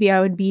month, maybe I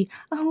would be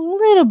a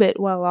little bit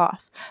well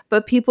off.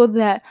 But people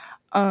that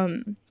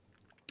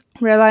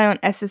rely on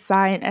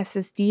SSI and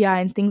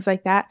SSDI and things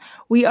like that,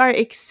 we are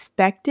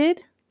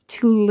expected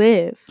to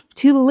live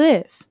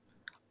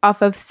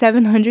off of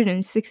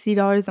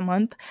 $760 a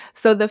month.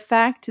 So the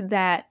fact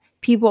that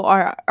people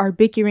are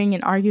bickering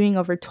and arguing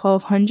over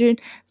 $1,200,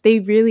 they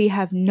really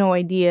have no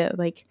idea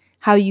like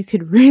how you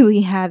could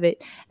really have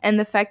it. And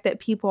the fact that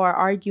people are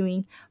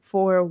arguing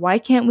for why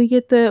can't we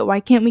get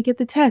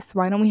the test?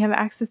 Why don't we have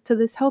access to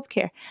this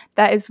healthcare?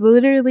 That is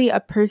literally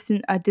a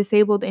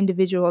disabled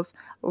individual's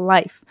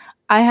life.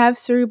 I have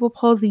cerebral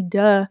palsy,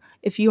 duh,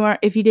 if you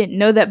didn't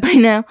know that by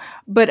now,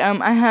 but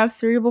I have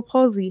cerebral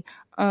palsy.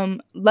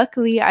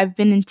 Luckily, I've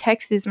been in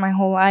Texas my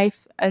whole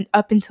life, and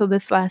up until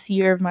this last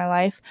year of my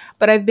life,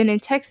 but I've been in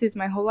Texas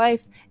my whole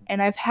life,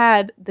 and I've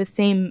had the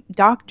same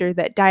doctor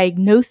that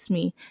diagnosed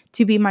me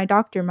to be my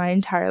doctor my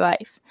entire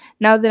life.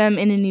 Now that I'm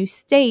in a new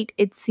state,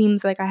 it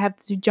seems like I have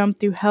to jump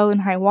through hell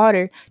and high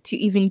water to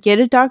even get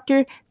a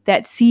doctor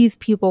that sees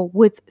people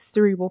with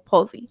cerebral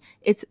palsy.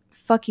 It's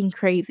fucking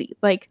crazy.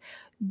 Like,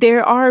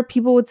 there are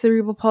people with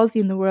cerebral palsy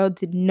in the world.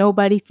 Did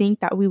nobody think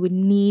that we would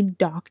need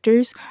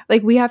doctors?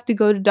 Like, we have to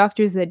go to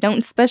doctors that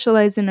don't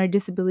specialize in our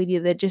disability,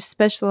 that just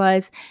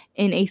specialize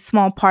in a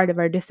small part of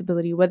our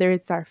disability, whether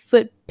it's our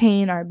foot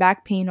pain, our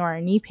back pain, or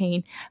our knee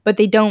pain, but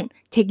they don't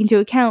take into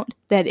account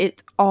that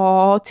it's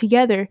all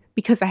together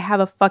because I have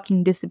a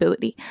fucking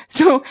disability.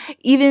 So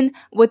even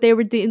what they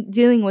were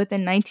dealing with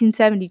in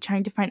 1970,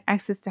 trying to find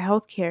access to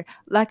healthcare,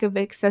 lack of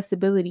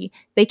accessibility,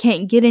 they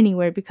can't get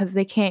anywhere because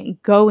they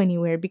can't go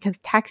anywhere because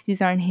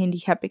taxis aren't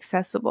handicap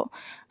accessible.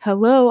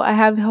 Hello, I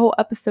have a whole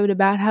episode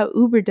about how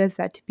Uber does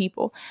that to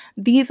people.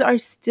 These are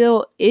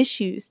still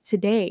issues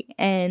today,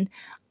 and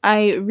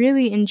I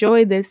really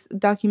enjoy this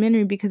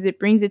documentary because it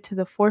brings it to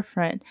the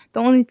forefront. The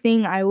only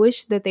thing I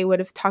wish that they would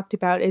have talked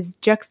about is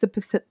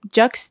juxtapose.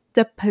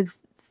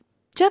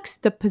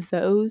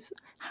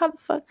 How the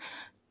fuck?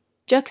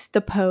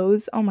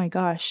 Juxtapose. Oh my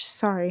gosh,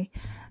 sorry.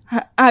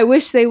 I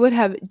wish they would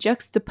have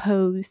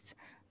juxtaposed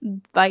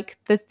like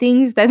the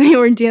things that they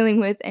were dealing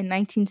with in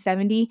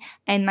 1970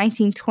 and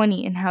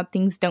 1920 and how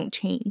things don't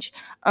change.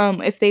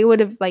 If they would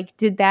have like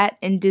did that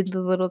and did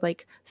the little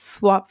like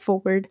swap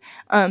forward,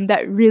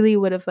 that really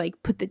would have like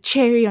put the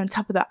cherry on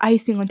top of the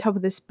icing, on top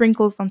of the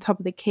sprinkles, on top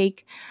of the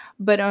cake.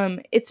 But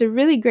it's a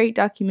really great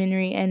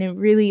documentary, and it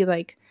really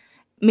like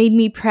made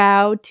me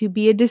proud to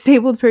be a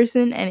disabled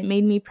person, and it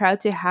made me proud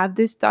to have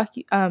this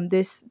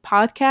this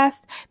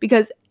podcast,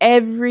 because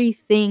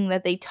everything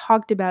that they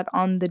talked about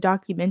on the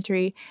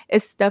documentary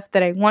is stuff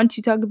that I want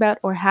to talk about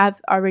or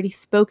have already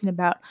spoken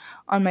about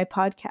on my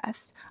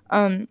podcast.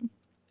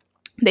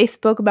 They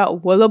spoke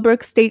about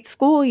Willowbrook State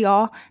School,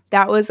 y'all.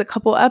 That was a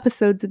couple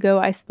episodes ago.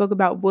 I spoke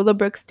about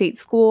Willowbrook State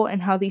School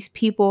and how these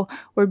people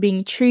were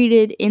being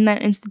treated in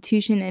that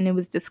institution, and it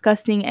was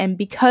disgusting. And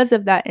because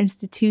of that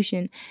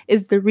institution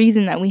is the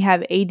reason that we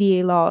have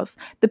ADA laws.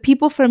 The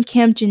people from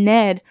Camp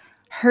Jened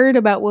heard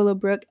about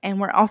Willowbrook and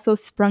were also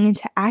sprung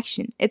into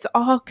action. It's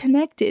all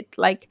connected.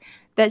 Like,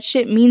 that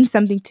shit means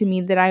something to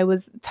me, that I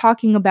was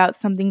talking about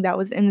something that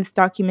was in this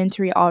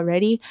documentary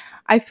already.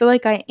 I feel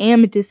like I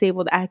am a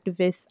disabled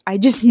activist. I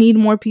just need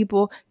more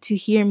people to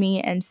hear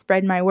me and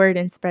spread my word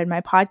and spread my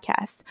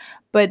podcast.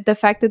 But the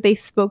fact that they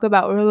spoke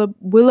about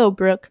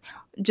Willowbrook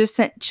just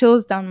sent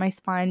chills down my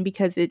spine,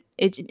 because it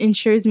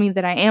ensures me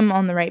that I am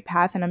on the right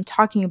path and I'm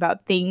talking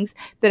about things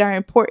that are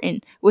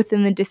important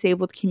within the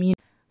disabled community.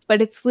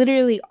 But it's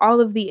literally all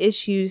of the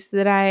issues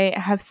that I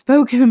have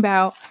spoken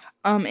about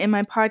in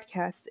my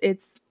podcast.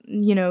 It's,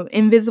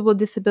 invisible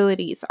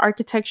disabilities,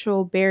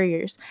 architectural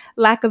barriers,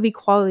 lack of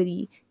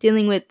equality,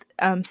 dealing with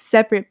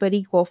separate but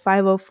equal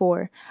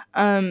 504,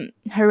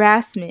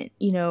 harassment,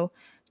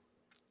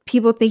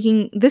 people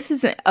thinking, this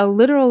is a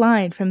literal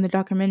line from the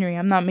documentary,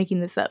 I'm not making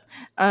this up.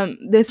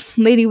 This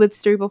lady with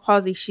cerebral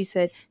palsy, she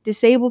said,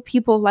 "Disabled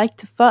people like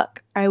to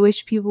fuck. I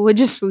wish people would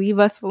just leave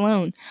us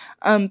alone."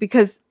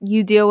 Because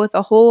you deal with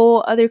a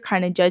whole other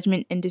kind of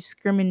judgment and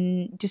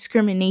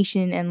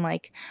discrimination and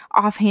like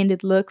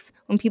offhanded looks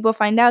when people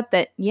find out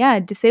that, yeah,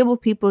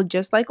 disabled people,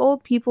 just like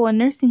old people in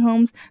nursing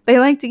homes, they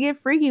like to get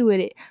freaky with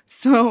it.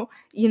 So,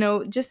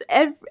 just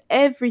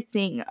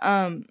everything.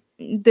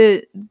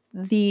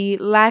 The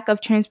lack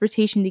of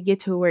transportation to get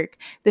to work,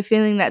 the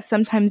feeling that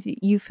sometimes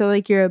you feel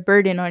like you're a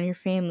burden on your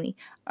family,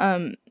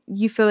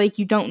 you feel like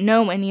you don't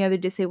know any other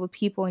disabled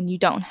people and you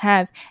don't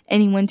have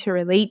anyone to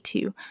relate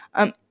to.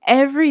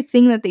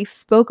 Everything that they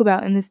spoke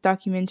about in this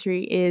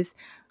documentary is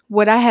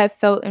what I have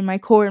felt in my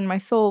core and my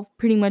soul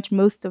pretty much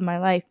most of my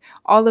life.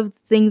 All of the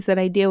things that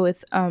I deal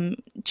with,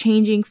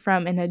 changing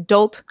from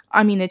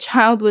a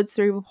child with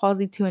cerebral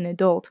palsy to an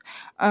adult,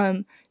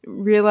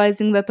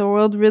 realizing that the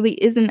world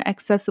really isn't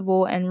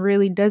accessible and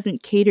really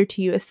doesn't cater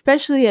to you,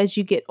 especially as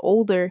you get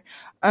older.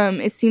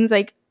 It seems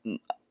like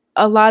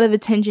a lot of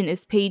attention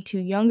is paid to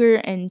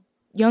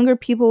younger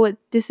people with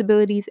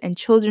disabilities and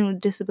children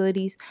with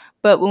disabilities,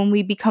 but when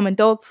we become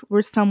adults,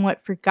 we're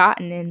somewhat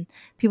forgotten, and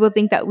people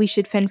think that we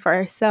should fend for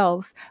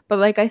ourselves. But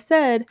like I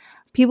said,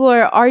 people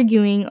are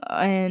arguing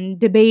and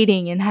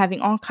debating and having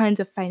all kinds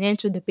of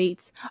financial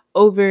debates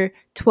over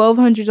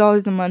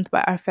 $1,200 a month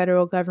by our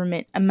federal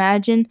government.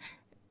 Imagine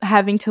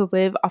having to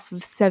live off of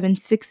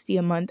 $760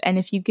 a month, and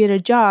if you get a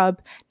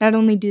job, not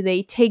only do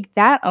they take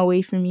that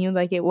away from you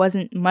like it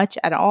wasn't much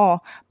at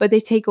all, but they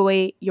take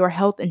away your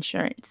health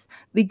insurance.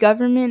 The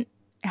government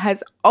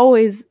has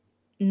always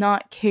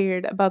not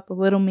cared about the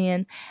little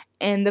man,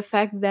 and the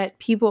fact that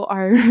people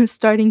are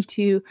starting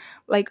to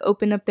like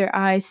open up their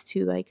eyes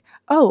to like,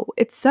 oh,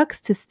 it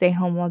sucks to stay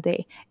home all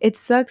day. It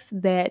sucks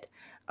that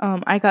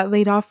I got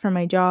laid off from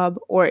my job,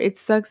 or it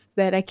sucks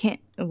that I can't,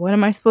 what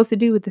am I supposed to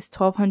do with this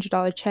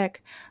 $1,200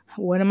 check?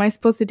 What am I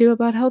supposed to do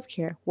about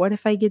healthcare? What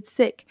if I get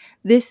sick?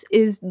 This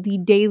is the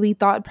daily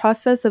thought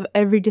process of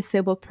every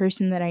disabled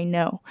person that I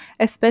know,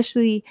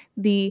 especially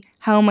the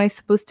how am I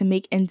supposed to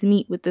make ends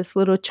meet with this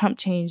little chump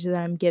change that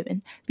I'm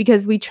given?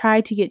 Because we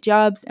try to get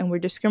jobs and we're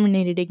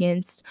discriminated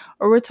against,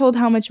 or we're told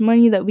how much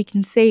money that we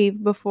can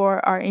save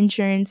before our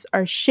insurance,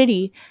 our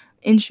shitty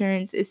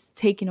insurance, is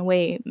taken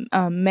away,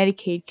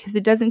 Medicaid, because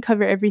it doesn't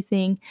cover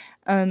everything,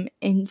 and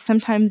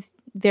sometimes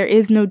there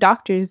is no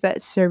doctors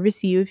that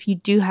service you if you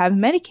do have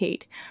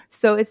Medicaid.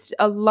 So it's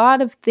a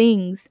lot of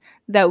things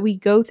that we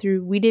go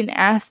through we didn't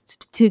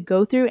ask to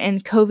go through,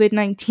 and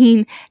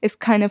COVID-19 is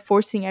kind of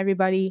forcing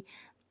everybody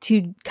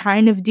to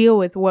kind of deal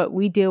with what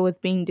we deal with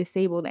being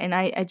disabled. And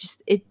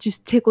it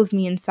just tickles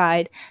me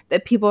inside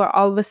that people are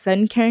all of a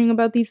sudden caring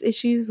about these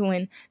issues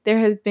when there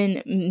has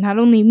been not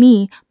only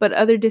me, but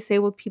other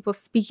disabled people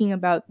speaking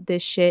about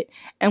this shit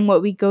and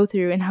what we go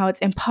through, and how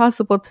it's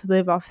impossible to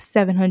live off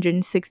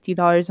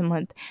 $760 a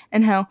month,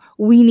 and how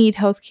we need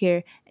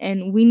healthcare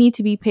and we need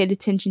to be paid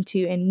attention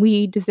to, and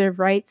we deserve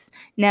rights.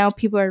 Now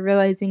people are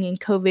realizing in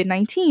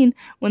COVID-19,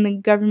 when the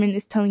government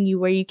is telling you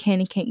where you can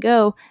and can't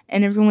go,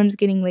 and everyone's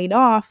getting laid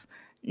off,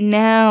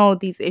 now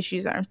these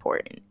issues are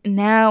important.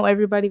 Now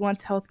everybody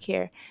wants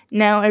healthcare.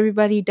 Now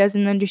everybody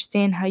doesn't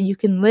understand how you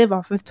can live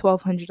off of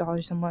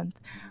 $1,200 a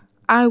month.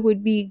 I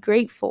would be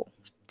grateful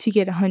to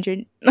get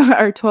 $100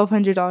 or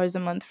 $1,200 a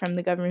month from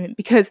the government,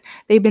 because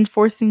they've been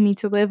forcing me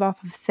to live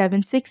off of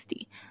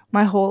 $760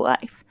 my whole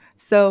life.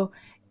 So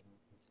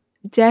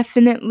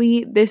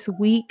definitely this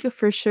week,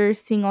 for sure,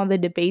 seeing all the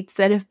debates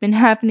that have been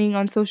happening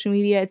on social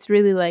media, it's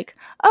really like,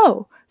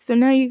 oh, so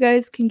now you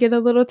guys can get a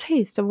little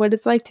taste of what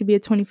it's like to be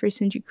a 21st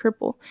century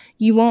cripple.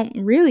 You won't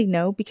really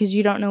know, because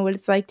you don't know what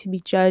it's like to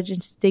be judged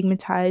and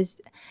stigmatized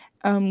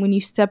when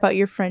you step out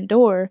your front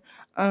door.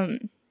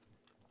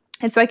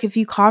 It's like if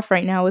you cough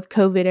right now with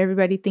COVID,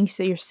 everybody thinks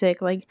that you're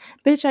sick. Like,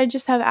 bitch, I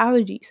just have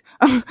allergies.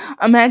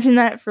 Imagine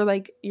that for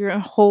like your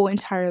whole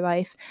entire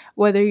life,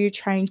 whether you're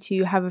trying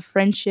to have a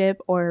friendship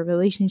or a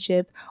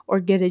relationship or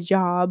get a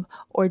job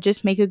or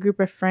just make a group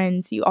of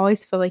friends. You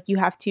always feel like you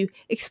have to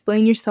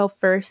explain yourself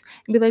first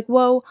and be like,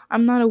 whoa,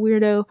 I'm not a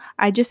weirdo.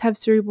 I just have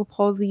cerebral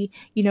palsy,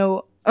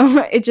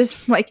 it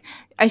just like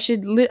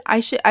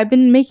I've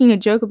been making a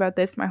joke about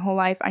this my whole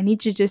life. I need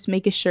to just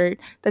make a shirt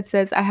that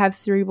says I have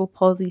cerebral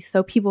palsy,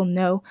 so people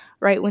know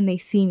right when they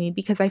see me,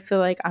 because I feel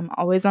like I'm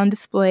always on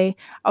display.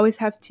 I always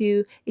have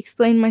to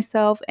explain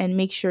myself and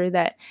make sure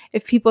that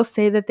if people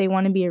say that they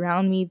want to be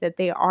around me, that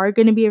they are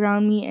going to be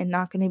around me and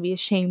not going to be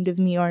ashamed of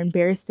me or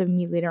embarrassed of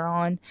me later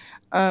on.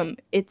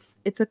 It's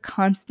a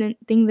constant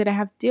thing that I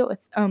have to deal with.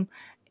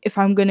 If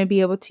I'm going to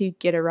be able to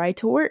get a ride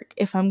to work,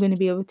 if I'm going to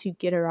be able to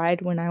get a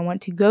ride when I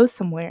want to go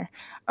somewhere.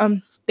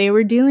 They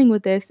were dealing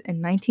with this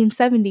in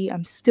 1970.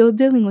 I'm still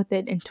dealing with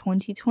it in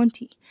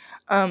 2020.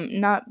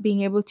 Not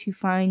being able to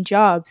find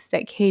jobs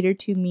that cater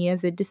to me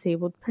as a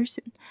disabled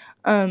person.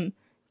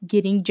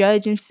 Getting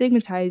judged and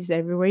stigmatized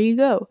everywhere you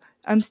go.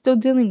 I'm still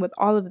dealing with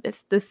all of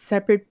this. The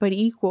separate but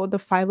equal, the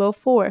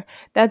 504.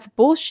 That's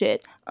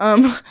bullshit.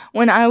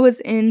 When I was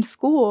in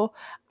school,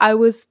 I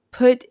was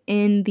put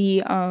in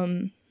the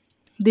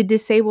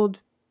disabled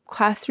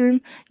classroom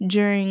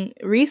during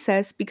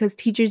recess because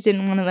teachers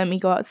didn't want to let me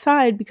go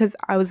outside because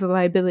I was a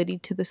liability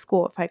to the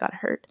school if I got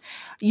hurt.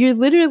 You're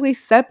literally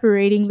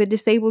separating the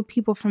disabled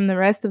people from the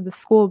rest of the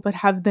school, but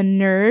have the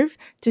nerve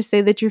to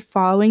say that you're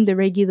following the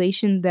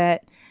regulation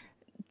that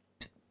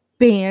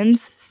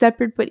bans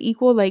separate but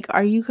equal. Like,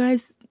 are you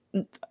guys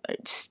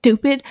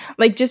stupid?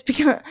 Like, just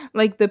because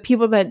like the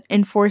people that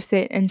enforce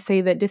it and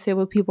say that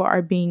disabled people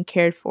are being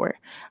cared for,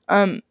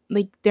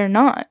 like, they're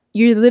not.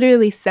 You're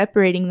literally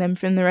separating them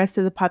from the rest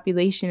of the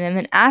population and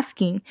then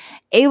asking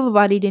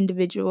able-bodied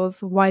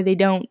individuals why they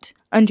don't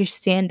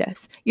understand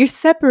us. You're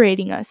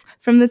separating us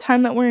from the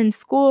time that we're in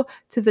school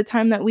to the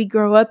time that we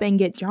grow up and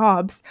get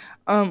jobs,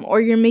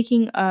 or you're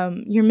making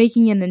an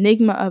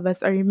enigma of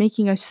us, or you're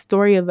making a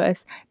story of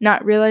us,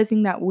 not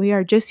realizing that we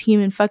are just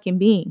human fucking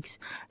beings.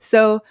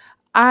 So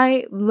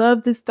I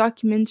love this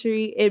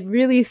documentary. It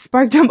really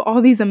sparked up all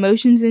these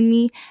emotions in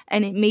me,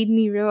 and it made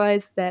me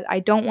realize that I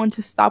don't want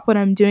to stop what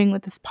I'm doing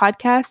with this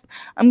podcast.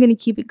 I'm going to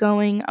keep it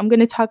going. I'm going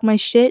to talk my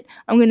shit.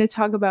 I'm going to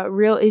talk about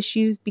real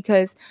issues,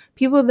 because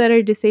people that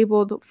are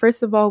disabled,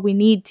 first of all, we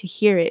need to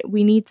hear it.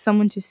 We need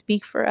someone to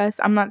speak for us.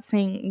 I'm not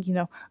saying,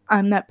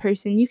 I'm that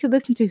person. You could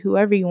listen to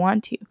whoever you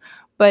want to,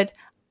 but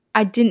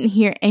I didn't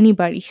hear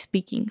anybody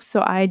speaking,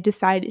 so I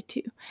decided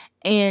to.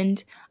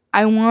 And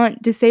I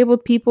want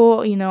disabled people,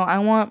 I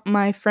want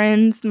my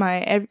friends,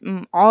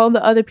 all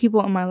the other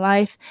people in my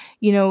life,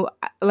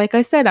 like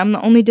I said, I'm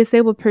the only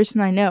disabled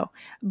person I know.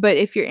 But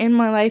if you're in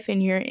my life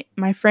and you're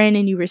my friend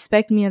and you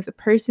respect me as a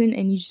person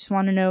and you just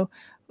want to know,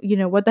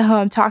 what the hell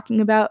I'm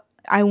talking about,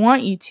 I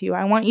want you to.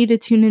 I want you to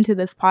tune into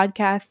this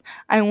podcast.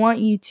 I want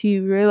you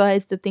to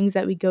realize the things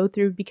that we go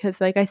through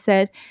because, like I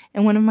said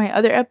in one of my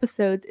other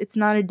episodes, it's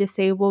not a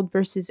disabled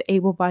versus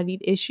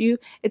able-bodied issue.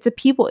 It's a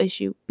people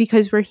issue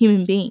because we're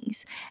human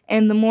beings.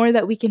 And the more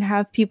that we can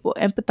have people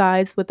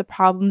empathize with the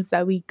problems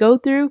that we go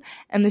through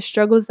and the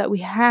struggles that we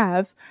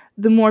have,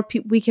 the more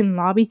we can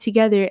lobby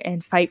together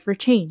and fight for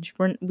change.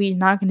 We're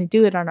not going to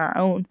do it on our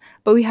own,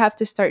 but we have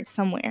to start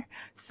somewhere.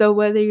 So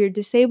whether you're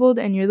disabled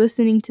and you're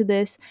listening to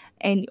this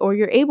or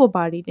you're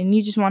able-bodied and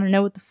you just want to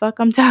know what the fuck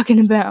I'm talking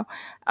about,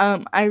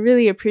 I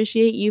really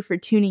appreciate you for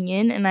tuning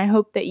in, and I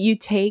hope that you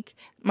take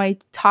my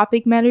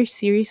topic matter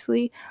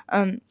seriously.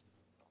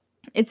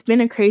 It's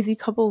been a crazy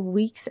couple of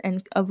weeks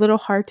and a little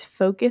hard to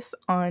focus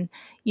on,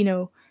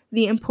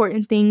 the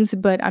important things,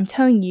 but I'm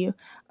telling you,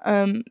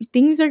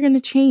 things are going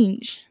to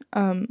change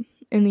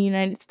in the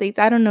United States.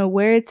 I don't know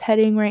where it's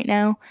heading right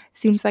now.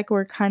 Seems like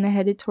we're kind of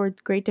headed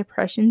toward Great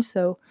Depression,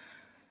 so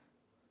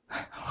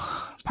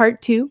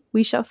part 2,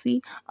 we shall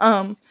see.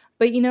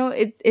 But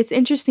it's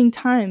interesting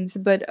times.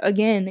 But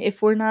again,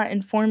 if we're not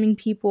informing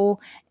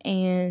people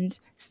and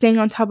staying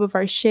on top of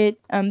our shit,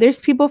 there's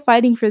people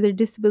fighting for their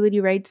disability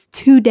rights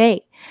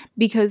today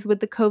because with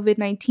the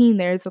COVID-19,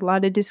 there's a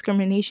lot of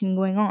discrimination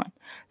going on.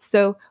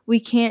 So we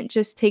can't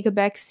just take a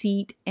back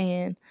seat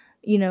and,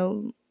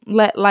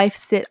 let life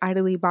sit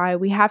idly by.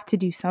 We have to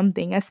do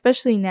something,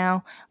 especially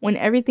now when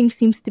everything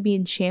seems to be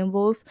in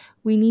shambles.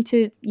 We need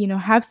to,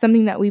 have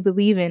something that we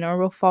believe in or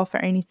we'll fall for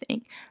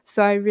anything.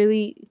 So I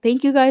really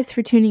thank you guys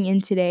for tuning in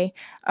today.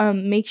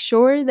 Make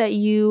sure that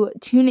you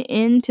tune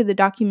in to the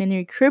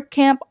Documentary Crip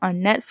Camp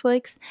on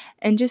Netflix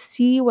and just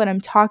see what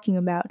I'm talking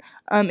about.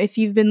 If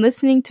you've been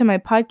listening to my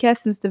podcast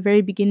since the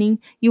very beginning,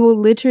 you will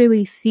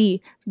literally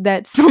see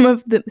that some,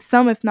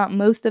 if not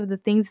most of the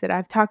things that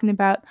I've talking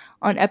about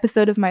on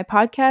episode of my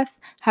podcast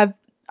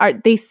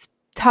they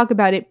talk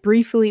about it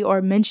briefly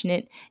or mention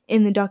it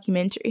in the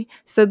documentary.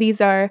 So these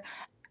are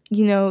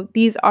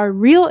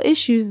real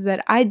issues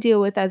that I deal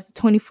with as a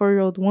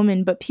 24-year-old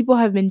woman, but people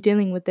have been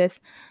dealing with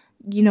this,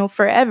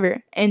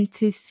 forever. And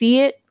to see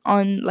it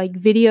on like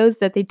videos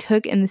that they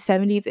took in the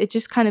 70s, it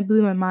just kind of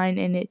blew my mind,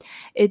 and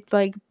it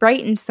like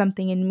brightened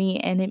something in me,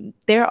 and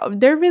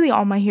they're really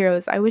all my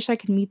heroes. I wish I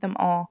could meet them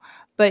all.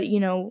 But,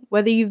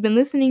 whether you've been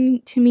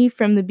listening to me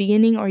from the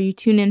beginning or you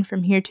tune in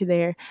from here to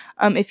there,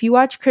 if you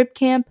watch Crip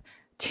Camp,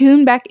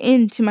 tune back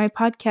into my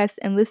podcast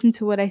and listen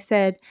to what I've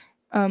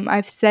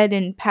said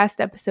in past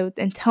episodes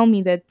and tell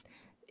me that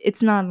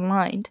it's not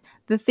aligned.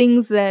 The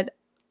things that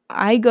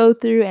I go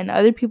through and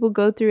other people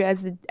go through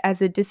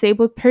as a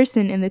disabled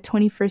person in the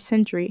 21st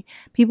century,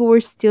 people were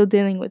still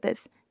dealing with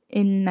this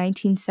in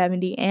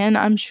 1970 and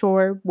I'm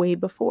sure way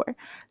before.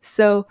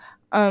 So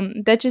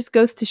that just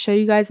goes to show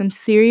you guys I'm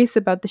serious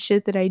about the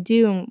shit that I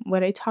do and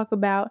what I talk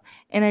about,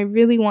 and I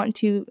really want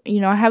to,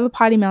 I have a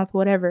potty mouth,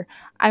 whatever.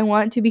 I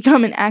want to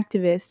become an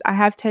activist. I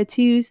have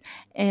tattoos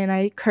and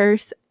I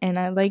curse and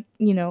I like,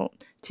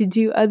 to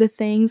do other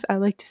things. I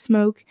like to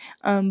smoke,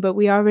 but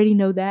we already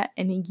know that,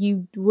 and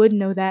you would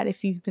know that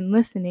if you've been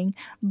listening.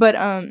 But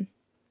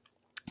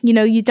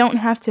you don't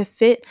have to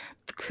fit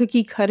the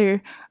cookie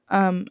cutter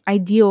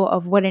ideal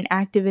of what an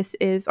activist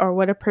is or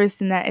what a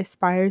person that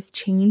aspires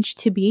change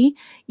to be.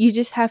 You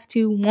just have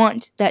to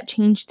want that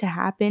change to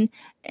happen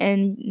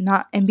and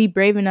be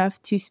brave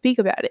enough to speak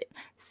about it.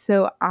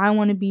 So I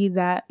want to be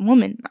that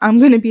woman. I'm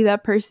going to be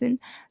that person.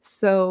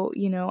 So,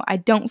 I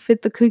don't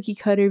fit the cookie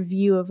cutter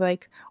view of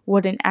like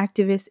what an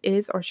activist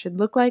is or should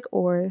look like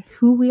or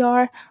who we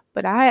are,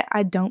 but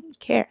I don't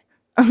care.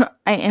 I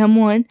am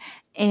one.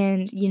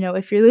 And,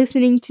 if you're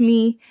listening to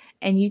me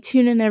and you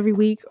tune in every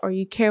week or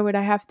you care what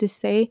I have to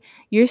say,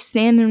 you're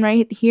standing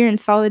right here in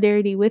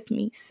solidarity with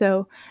me.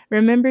 So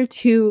remember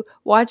to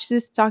watch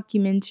this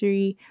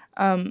documentary,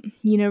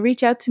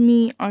 reach out to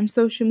me on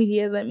social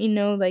media. Let me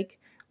know like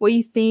what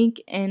you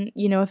think and,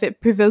 if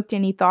it provoked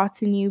any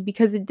thoughts in you,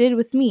 because it did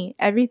with me.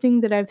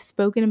 Everything that I've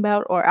spoken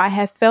about or I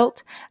have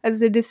felt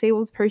as a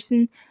disabled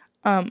person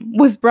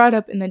was brought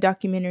up in the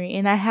documentary,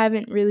 and I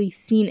haven't really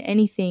seen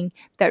anything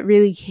that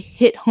really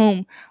hit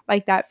home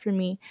like that for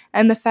me.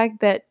 And the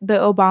fact that the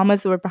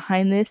Obamas were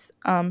behind this,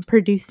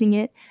 producing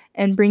it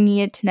and bringing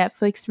it to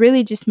Netflix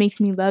really just makes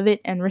me love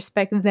it and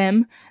respect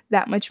them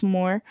that much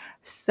more.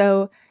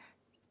 So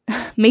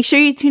make sure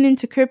you tune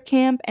into Crip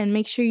Camp and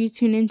make sure you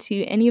tune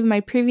into any of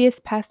my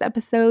past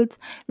episodes.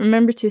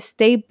 Remember to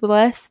stay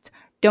blessed.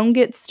 Don't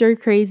get stir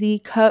crazy,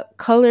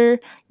 color,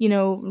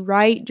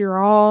 write,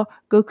 draw,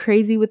 go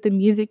crazy with the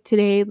music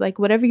today. Like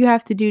whatever you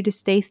have to do to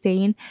stay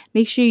sane,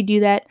 make sure you do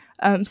that.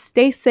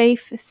 Stay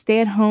safe, stay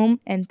at home,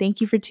 and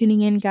thank you for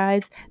tuning in,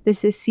 guys.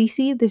 This is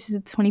Cece. This is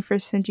the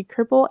 21st Century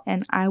Cripple,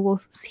 and I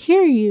will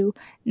hear you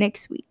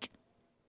next week.